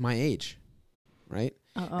thought she was my age, right?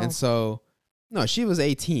 Uh-oh. And so, no, she was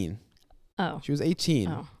 18. Oh. She was 18.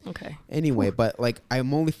 Oh, okay. Anyway, but like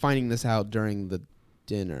I'm only finding this out during the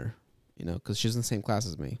dinner, you know, because she's in the same class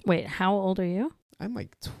as me. Wait, how old are you? I'm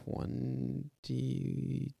like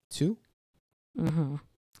 22. Mm-hmm.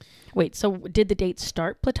 Wait, so did the date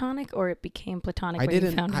start platonic or it became platonic? I when you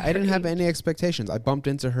didn't. found out I didn't her have age? any expectations. I bumped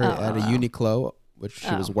into her at a Uniqlo, which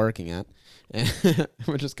she was working at,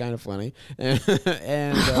 which is kind of funny.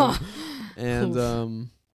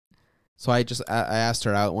 So I asked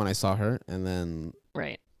her out when I saw her, and then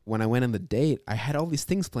right. when I went on the date, I had all these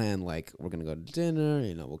things planned. Like we're gonna go to dinner.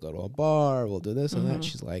 You know, we'll go to a bar. We'll do this and that.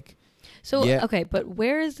 She's like, so yeah. Okay, but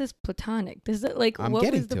where is this platonic? This is like I'm what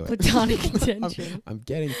getting was the to it. platonic intention? I'm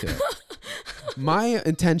getting to it. My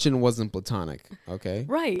intention wasn't platonic. Okay.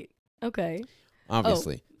 Right. Okay.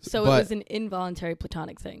 Obviously. So it was an involuntary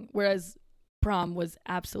platonic thing, whereas prom was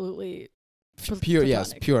absolutely pure.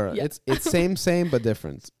 Yes, platonic. pure. Yeah. It's same but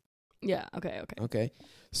different. Yeah. Okay. Okay.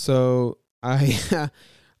 So I'm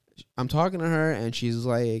talking to her and she's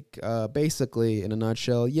like, basically in a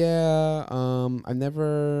nutshell, yeah,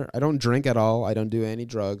 I don't drink at all. I don't do any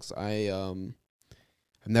drugs. I've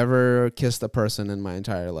never kissed a person in my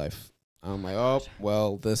entire life. I'm like, oh,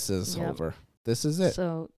 well, this is over. This is it.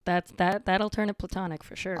 So that'll turn it platonic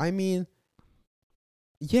for sure. I mean,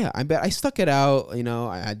 yeah, I bet I stuck it out. You know,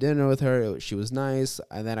 I had dinner with her. She was nice.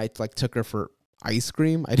 And then I like took her for ice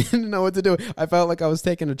cream. I didn't know what to do. I felt like I was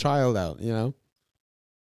taking a child out, you know?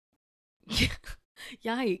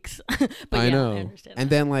 Yikes. But I know. I understand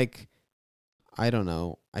and that. then like, I don't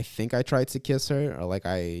know. I think I tried to kiss her or like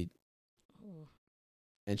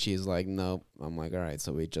and she's like, nope. I'm like, all right.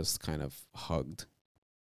 So we just kind of hugged.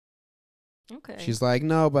 Okay. She's like,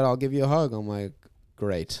 no, but I'll give you a hug. I'm like,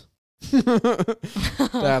 great.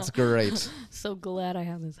 That's great. So glad I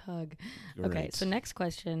have this hug. Great. Okay, so next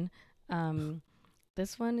question.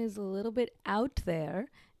 This one is a little bit out there.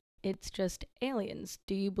 It's just aliens.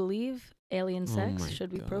 Do you believe alien sex?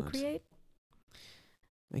 Should we procreate?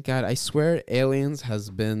 My God, I swear aliens has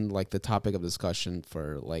been like the topic of discussion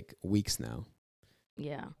for like weeks now.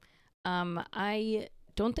 Yeah. I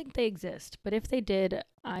don't think they exist, but if they did,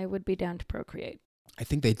 I would be down to procreate. I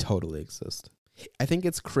think they totally exist. I think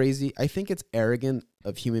it's crazy. I think it's arrogant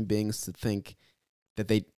of human beings to think that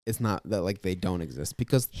they don't exist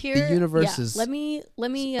because the universe is. Let me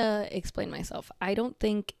explain myself. I don't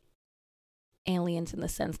think aliens in the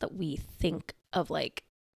sense that we think of like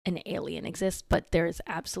an alien exists, but there's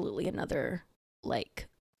absolutely another like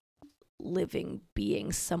living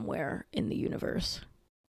being somewhere in the universe,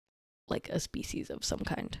 like a species of some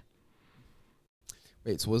kind.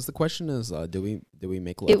 Wait, so was the question is do we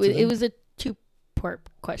make love? It was a two-part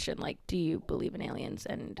question. Like, do you believe in aliens,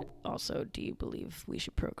 and also do you believe we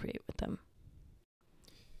should procreate with them?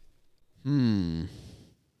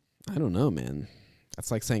 I don't know, man. That's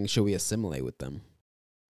like saying, should we assimilate with them?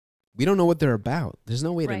 We don't know what they're about. There's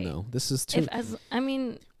no way to know. This is too.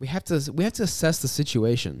 We have to assess the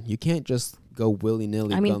situation. You can't just go willy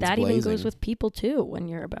nilly. I mean, guns that blazing. even goes with people too. When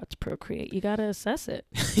you're about to procreate, you gotta assess it.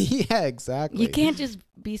 Yeah, exactly. You can't just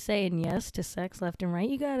be saying yes to sex left and right.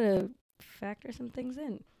 You gotta factor some things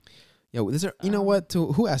in. Yeah, is there? You know what?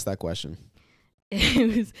 Who asked that question?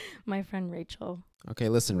 It was my friend Rachel. Okay,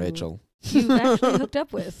 listen, who Rachel. You actually hooked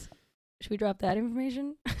up with. Should we drop that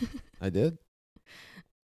information? I did.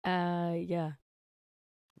 Yeah.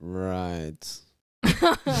 Right.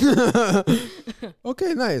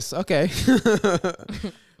 Okay, nice. Okay.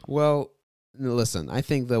 Well, listen, I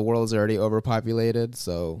think the world's already overpopulated,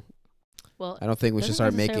 so I don't think we should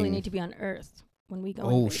start making. Doesn't necessarily need to be on Earth. When we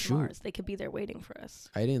go to Mars, they could be there waiting for us.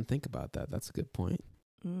 I didn't think about that. That's a good point.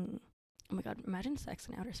 Oh my God, imagine sex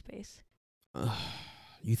in outer space.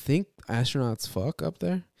 You think astronauts fuck up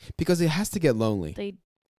there? Because it has to get lonely.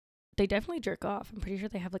 They definitely jerk off. I'm pretty sure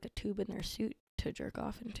they have like a tube in their suit to jerk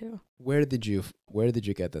off into. Where did you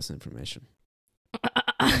get this information?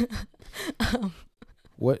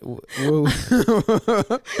 What?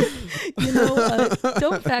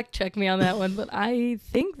 Don't fact check me on that one, but I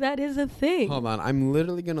think that is a thing. Hold on, I'm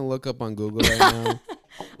literally gonna look up on Google right now.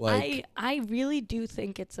 I really do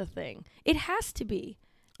think it's a thing. It has to be.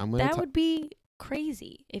 That would be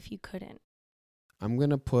crazy if you couldn't. I'm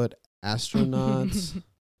gonna put astronauts.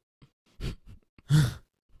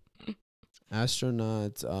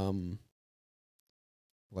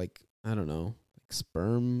 Like, I don't know, like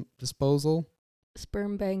sperm disposal.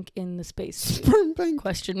 Sperm bank in the space. Sperm bank.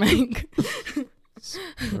 Question bank.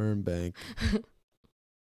 Sperm bank.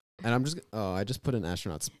 And I just put an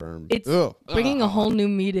astronaut sperm. It's bringing a whole new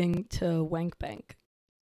meaning to wank bank.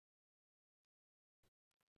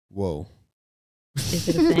 Whoa. Is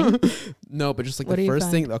it a thing? No, but just like What do the you first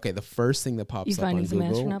find? thing. Okay, the first thing that pops You up on finding some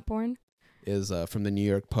Google astronaut porn? is from the New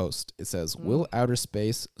York Post. It says, "Will outer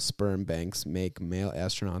space sperm banks make male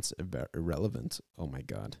astronauts irrelevant?" Oh my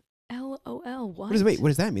god. LOL. What? What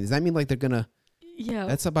does that mean? Does that mean like they're gonna? Yeah.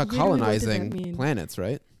 That's about literally, what does that colonizing mean? planets,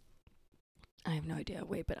 right? I have no idea.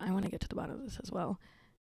 Wait, but I want to get to the bottom of this as well.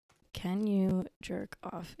 Can you jerk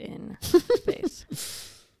off in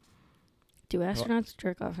space? Do astronauts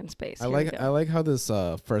jerk off in space? I like how this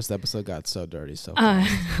first episode got so dirty so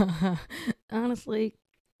fast. Honestly,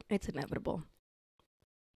 it's inevitable.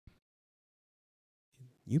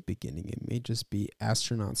 You beginning, it may just be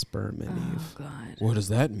astronaut sperm and Oh Eve. God. What does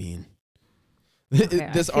that mean? Okay,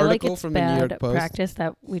 This I feel like article it's from the New York bad Post. practice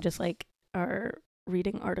that we just like are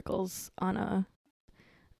reading articles on a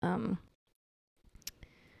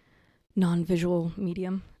non-visual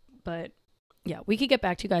medium, but yeah, we could get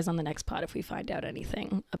back to you guys on the next pod if we find out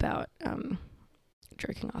anything about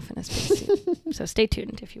jerking off in a spacesuit. So stay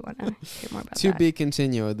tuned if you want to hear more about To that. be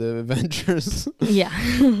continued, the adventures. Yeah.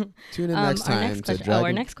 Tune in next time to Dragon.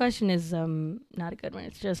 Our next question is not a good one.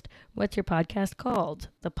 It's just, what's your podcast called?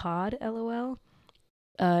 The Pod, LOL?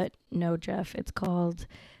 No, Jeff. It's called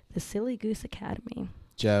The Silly Goose Academy.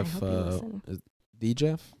 Jeff, I hope you listen. the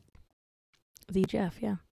Jeff? The Jeff,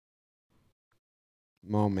 yeah.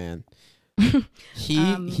 Oh man,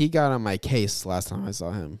 he got on my case last time I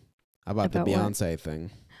saw him about the About what? Beyonce thing.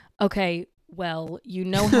 Okay, well, you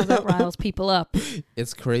know how that riles people up.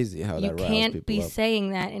 It's crazy how You that riles can't people be up.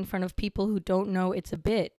 saying that in front of people who don't know it's a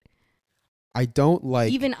bit. I don't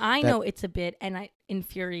like. Even I that- know it's a bit, and it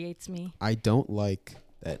infuriates me. I don't like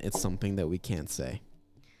that it's something that we can't say.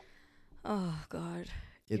 Oh, God.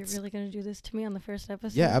 You're It's really going to do this to me on the first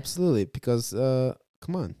episode? yeah, absolutely. Because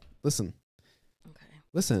come on, listen. Okay.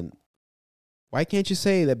 Listen, why can't you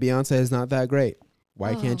say that Beyonce is not that great?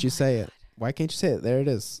 Why can't you my say God. it? Why can't you say it? There it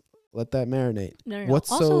is. Let that marinate. No. What's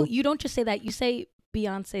Also, so- you don't just say that. You say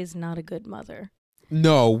Beyonce's not a good mother.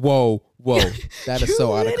 No, whoa. That is You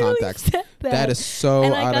so out of literally context. said That is so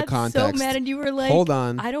and I out got of context. so mad, and you were like, Hold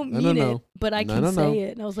on. I don't No, mean no. it, but I No, can no, say no.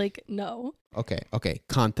 it. And I was like, no. Okay.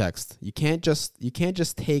 Context. You can't just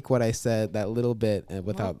take what I said that little bit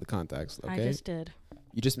without the context. Okay. I just did.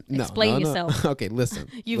 You just no. Explain no. yourself. Okay, listen.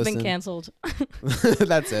 You've been listen. canceled.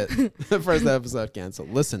 That's it. The first episode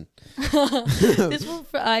canceled. Listen.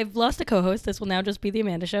 I've lost a co-host. This will now just be the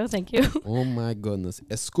Amanda Show. Thank you. Oh my goodness.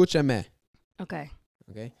 Escúchame. Okay.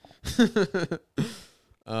 Okay.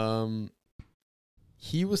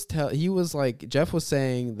 He was like, Jeff was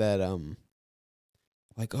saying that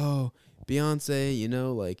like, oh, Beyonce, you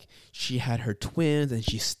know, like she had her twins and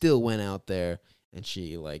she still went out there and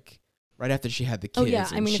she like right after she had the kids Oh, yeah.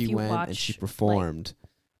 and I mean, she if you went and watch, she performed.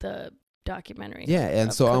 The documentary. Yeah, and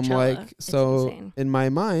of so I'm Coachella, like, it's so insane. in my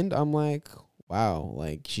mind, I'm like, wow,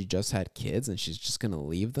 like she just had kids and she's just gonna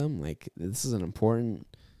leave them. Like this is an important,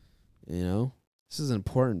 you know, this is an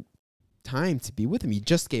important time to be with him. You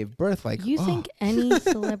just gave birth. Like, You oh. think any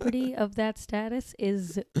celebrity of that status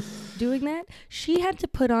is doing that? She had to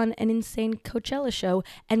put on an insane Coachella show,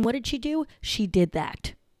 and what did she do? She did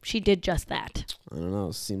that. She did just that. I don't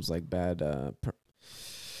know. Seems like bad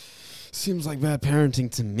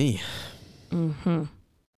parenting to me. Mm-hmm.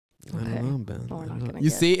 I Okay. don't know, Ben. Well, we're I not don't know. gonna You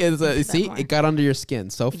get see, into that more. it got under your skin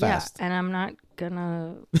so fast. Yeah, and I'm not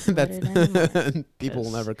gonna. That's let it anymore, people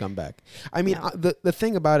will 'cause- never come back. I mean, No. the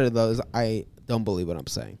thing about it though is I don't believe what I'm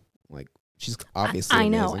saying. Like she's obviously I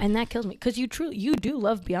know, amazing. and that kills me because you do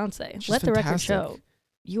love Beyonce. She's Let the record fantastic. show.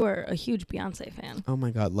 You are a huge Beyonce fan. Oh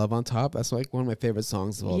my God, Love on Top. That's like one of my favorite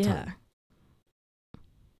songs of all time.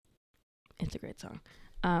 It's a great song.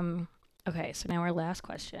 Okay, so now our last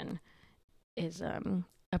question is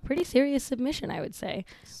a pretty serious submission, I would say.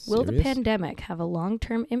 Will the Serious? pandemic have a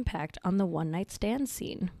long-term impact on the one-night stand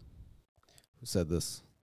scene? Who said this?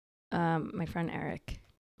 My friend Eric.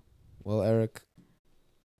 Well, Eric,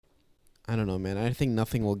 I don't know, man. I think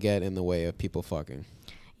nothing will get in the way of people fucking.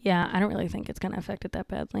 Yeah, I don't really think it's going to affect it that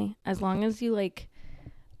badly. As long as you, like,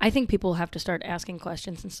 I think people have to start asking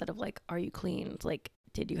questions instead of, like, are you clean? It's like,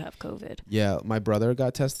 did you have COVID? Yeah, my brother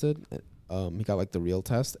got tested. He got like the real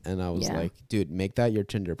test, and I was Yeah. like, dude, make that your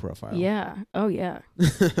Tinder profile. Yeah. Oh, yeah.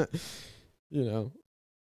 You know,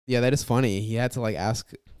 Yeah, that is funny. He had to like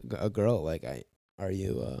ask a girl, like, are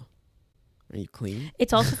you clean?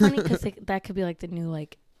 It's also funny because that could be like the new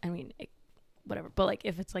like. I mean, whatever. But like,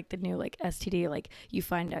 if it's like the new like STD, like you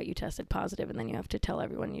find out you tested positive, and then you have to tell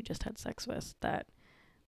everyone you just had sex with that,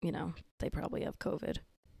 they probably have COVID.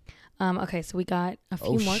 Okay, so we got a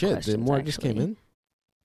few more questions. Oh shit! More just came in.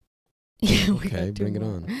 Yeah. Okay, bring it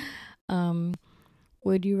on.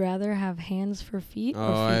 Would you rather have hands for feet? Oh, or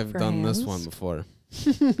feet I've for done hands? this one before.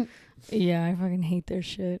 Yeah, I fucking hate their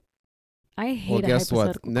shit. I hate. Well, guess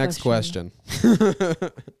what? Next question.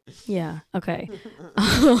 Yeah. Okay.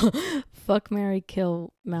 Fuck, marry,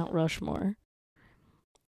 kill Mount Rushmore.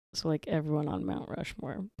 So like everyone on Mount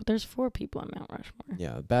Rushmore, but there's 4 people on Mount Rushmore.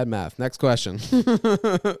 Yeah, bad math. Next question.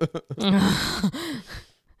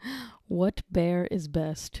 What bear is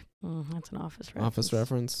best? That's an Office reference. Office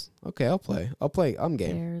reference. Okay, I'll play. I'm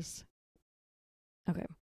game. Bears. Okay.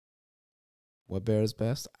 What bear is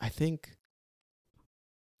best? I think.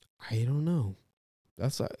 I don't know.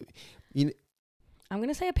 That's I'm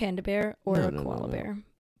gonna say a panda bear or a koala bear,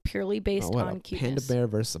 purely based on cuteness. A panda bear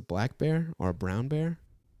versus a black bear or a brown bear?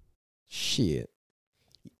 Shit.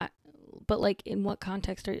 But like, in what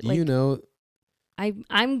context are you know?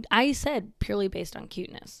 I said purely based on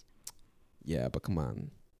cuteness. Yeah, but come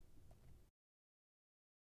on.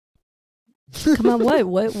 Come on,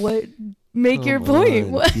 what? Make your point.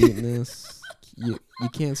 What? Cuteness. You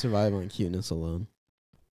can't survive on cuteness alone.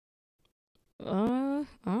 I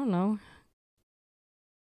don't know.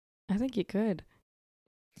 I think you could.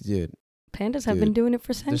 Dude. Pandas have been doing it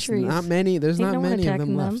for centuries. There's not many of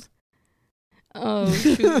them left. Oh,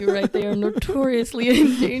 shoot, you're right. They are notoriously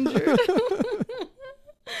endangered.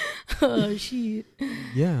 Oh, shit.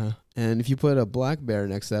 Yeah. And if you put a black bear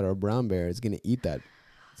next to that or a brown bear, it's going to eat that.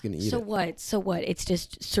 It's going to eat it. So what? It's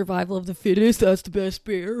just survival of the fittest. That's the best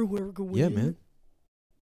bear. We're going. Yeah, man.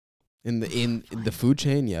 In the food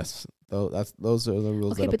chain, yes. Those are the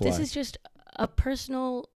rules that apply. Okay, but this is just a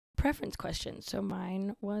personal preference question. So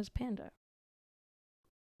mine was panda.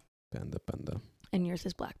 Panda. And yours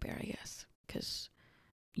is black bear, I guess, because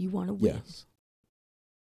you want to win. Yes.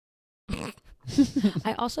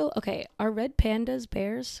 Are red pandas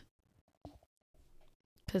bears?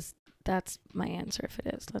 Because that's my answer if it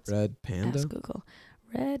is. Let's red panda? ask Google.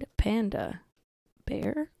 Red panda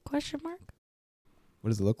bear? Question mark? What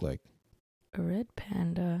does it look like? A red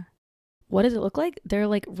panda. What does it look like? They're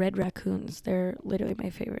like red raccoons. They're literally my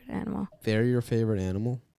favorite animal. They're your favorite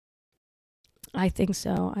animal? I think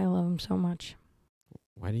so. I love them so much.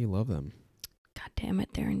 Why do you love them? God damn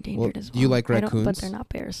it, they're endangered as well. Do you like raccoons? But they're not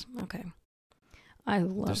bears. Okay. I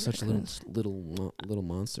love They're such raccoons. little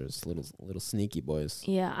monsters, little sneaky boys.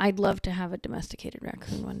 Yeah, I'd love to have a domesticated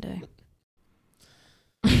raccoon one day.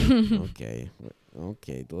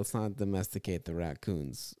 Okay. Let's not domesticate the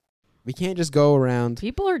raccoons. We can't just go around.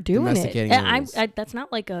 People are doing domesticating it. animals. That's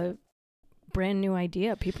not like a brand new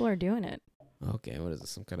idea. People are doing it. Okay, what is this?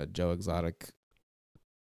 Some kind of Joe Exotic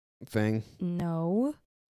thing? No.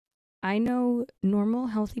 I know normal,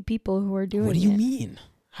 healthy people who are doing it. What do you mean?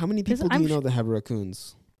 How many people do you know that have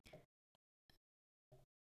raccoons?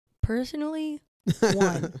 Personally,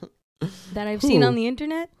 one. That I've seen on the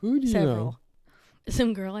internet? Who do you Several. know?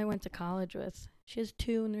 Some girl I went to college with. She has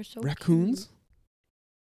 2 and they're so raccoons? Cute.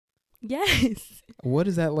 Yes. What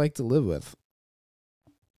is that like to live with?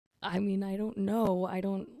 I mean, I don't know. I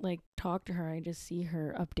don't talk to her. I just see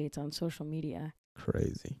her updates on social media.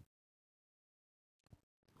 Crazy.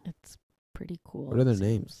 It's pretty cool. What are their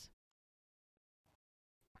names?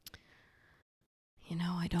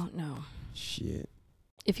 I don't know. Shit.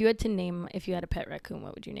 If you had a pet raccoon,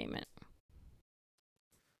 what would you name it?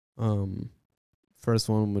 First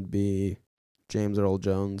one would be James Earl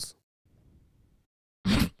Jones.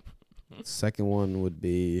 Second one would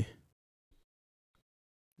be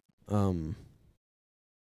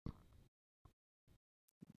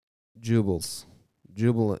Jubilant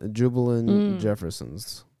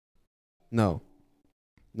Jeffersons. No,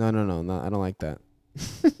 I don't like that.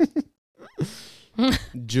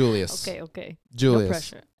 Julius. Okay. Julius. No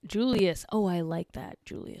pressure. Julius. Oh, I like that.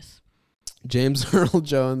 Julius. James Earl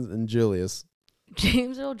Jones and Julius.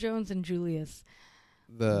 James Earl Jones and Julius.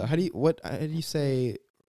 How do you say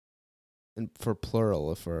for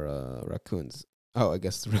plural for raccoons? Oh, I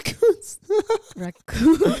guess raccoons.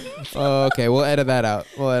 Raccoons. Oh, okay. We'll edit that out.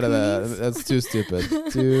 That's too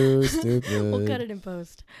stupid. Too stupid. We'll cut it in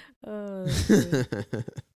post. Oh, that's good.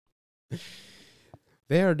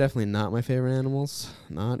 They are definitely not my favorite animals.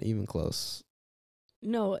 Not even close.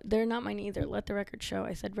 No, they're not mine either. Let the record show.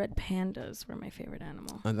 I said red pandas were my favorite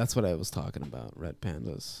animal. And that's what I was talking about. Red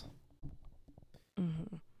pandas.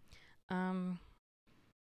 Mm-hmm.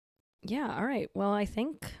 Yeah, all right. Well, I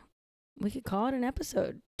think we could call it an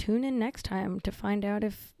episode. Tune in next time to find out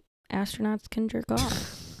if astronauts can jerk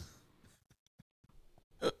off.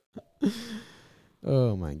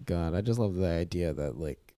 Oh my god, I just love the idea that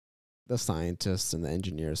like the scientists and the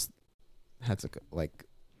engineers had to like.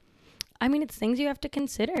 I mean, it's things you have to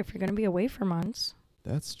consider if you're going to be away for months.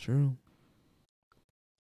 That's true.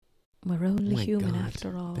 We're only my human God.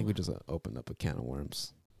 after all. I think we just opened up a can of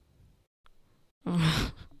worms.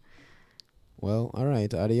 Well, all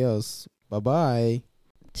right. Adios. Bye bye.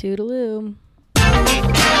 Toodaloo.